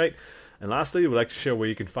discord.me/rpgsite. And lastly, we'd like to share where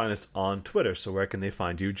you can find us on Twitter. So where can they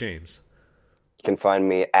find you, James? You can find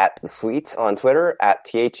me at The Sweet on Twitter, at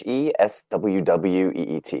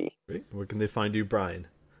THESWWEET. Great. Where can they find you, Brian?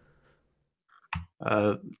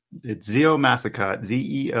 It's Zeo Massicot,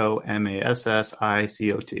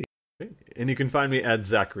 ZEOMASSICOT. Great. And you can find me at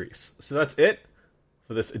Zach Reese. So that's it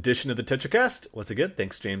for this edition of the TetraCast. Once again,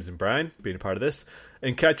 thanks James and Brian for being a part of this.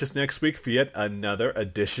 And catch us next week for yet another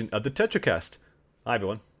edition of the TetraCast. Hi,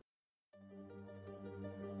 everyone.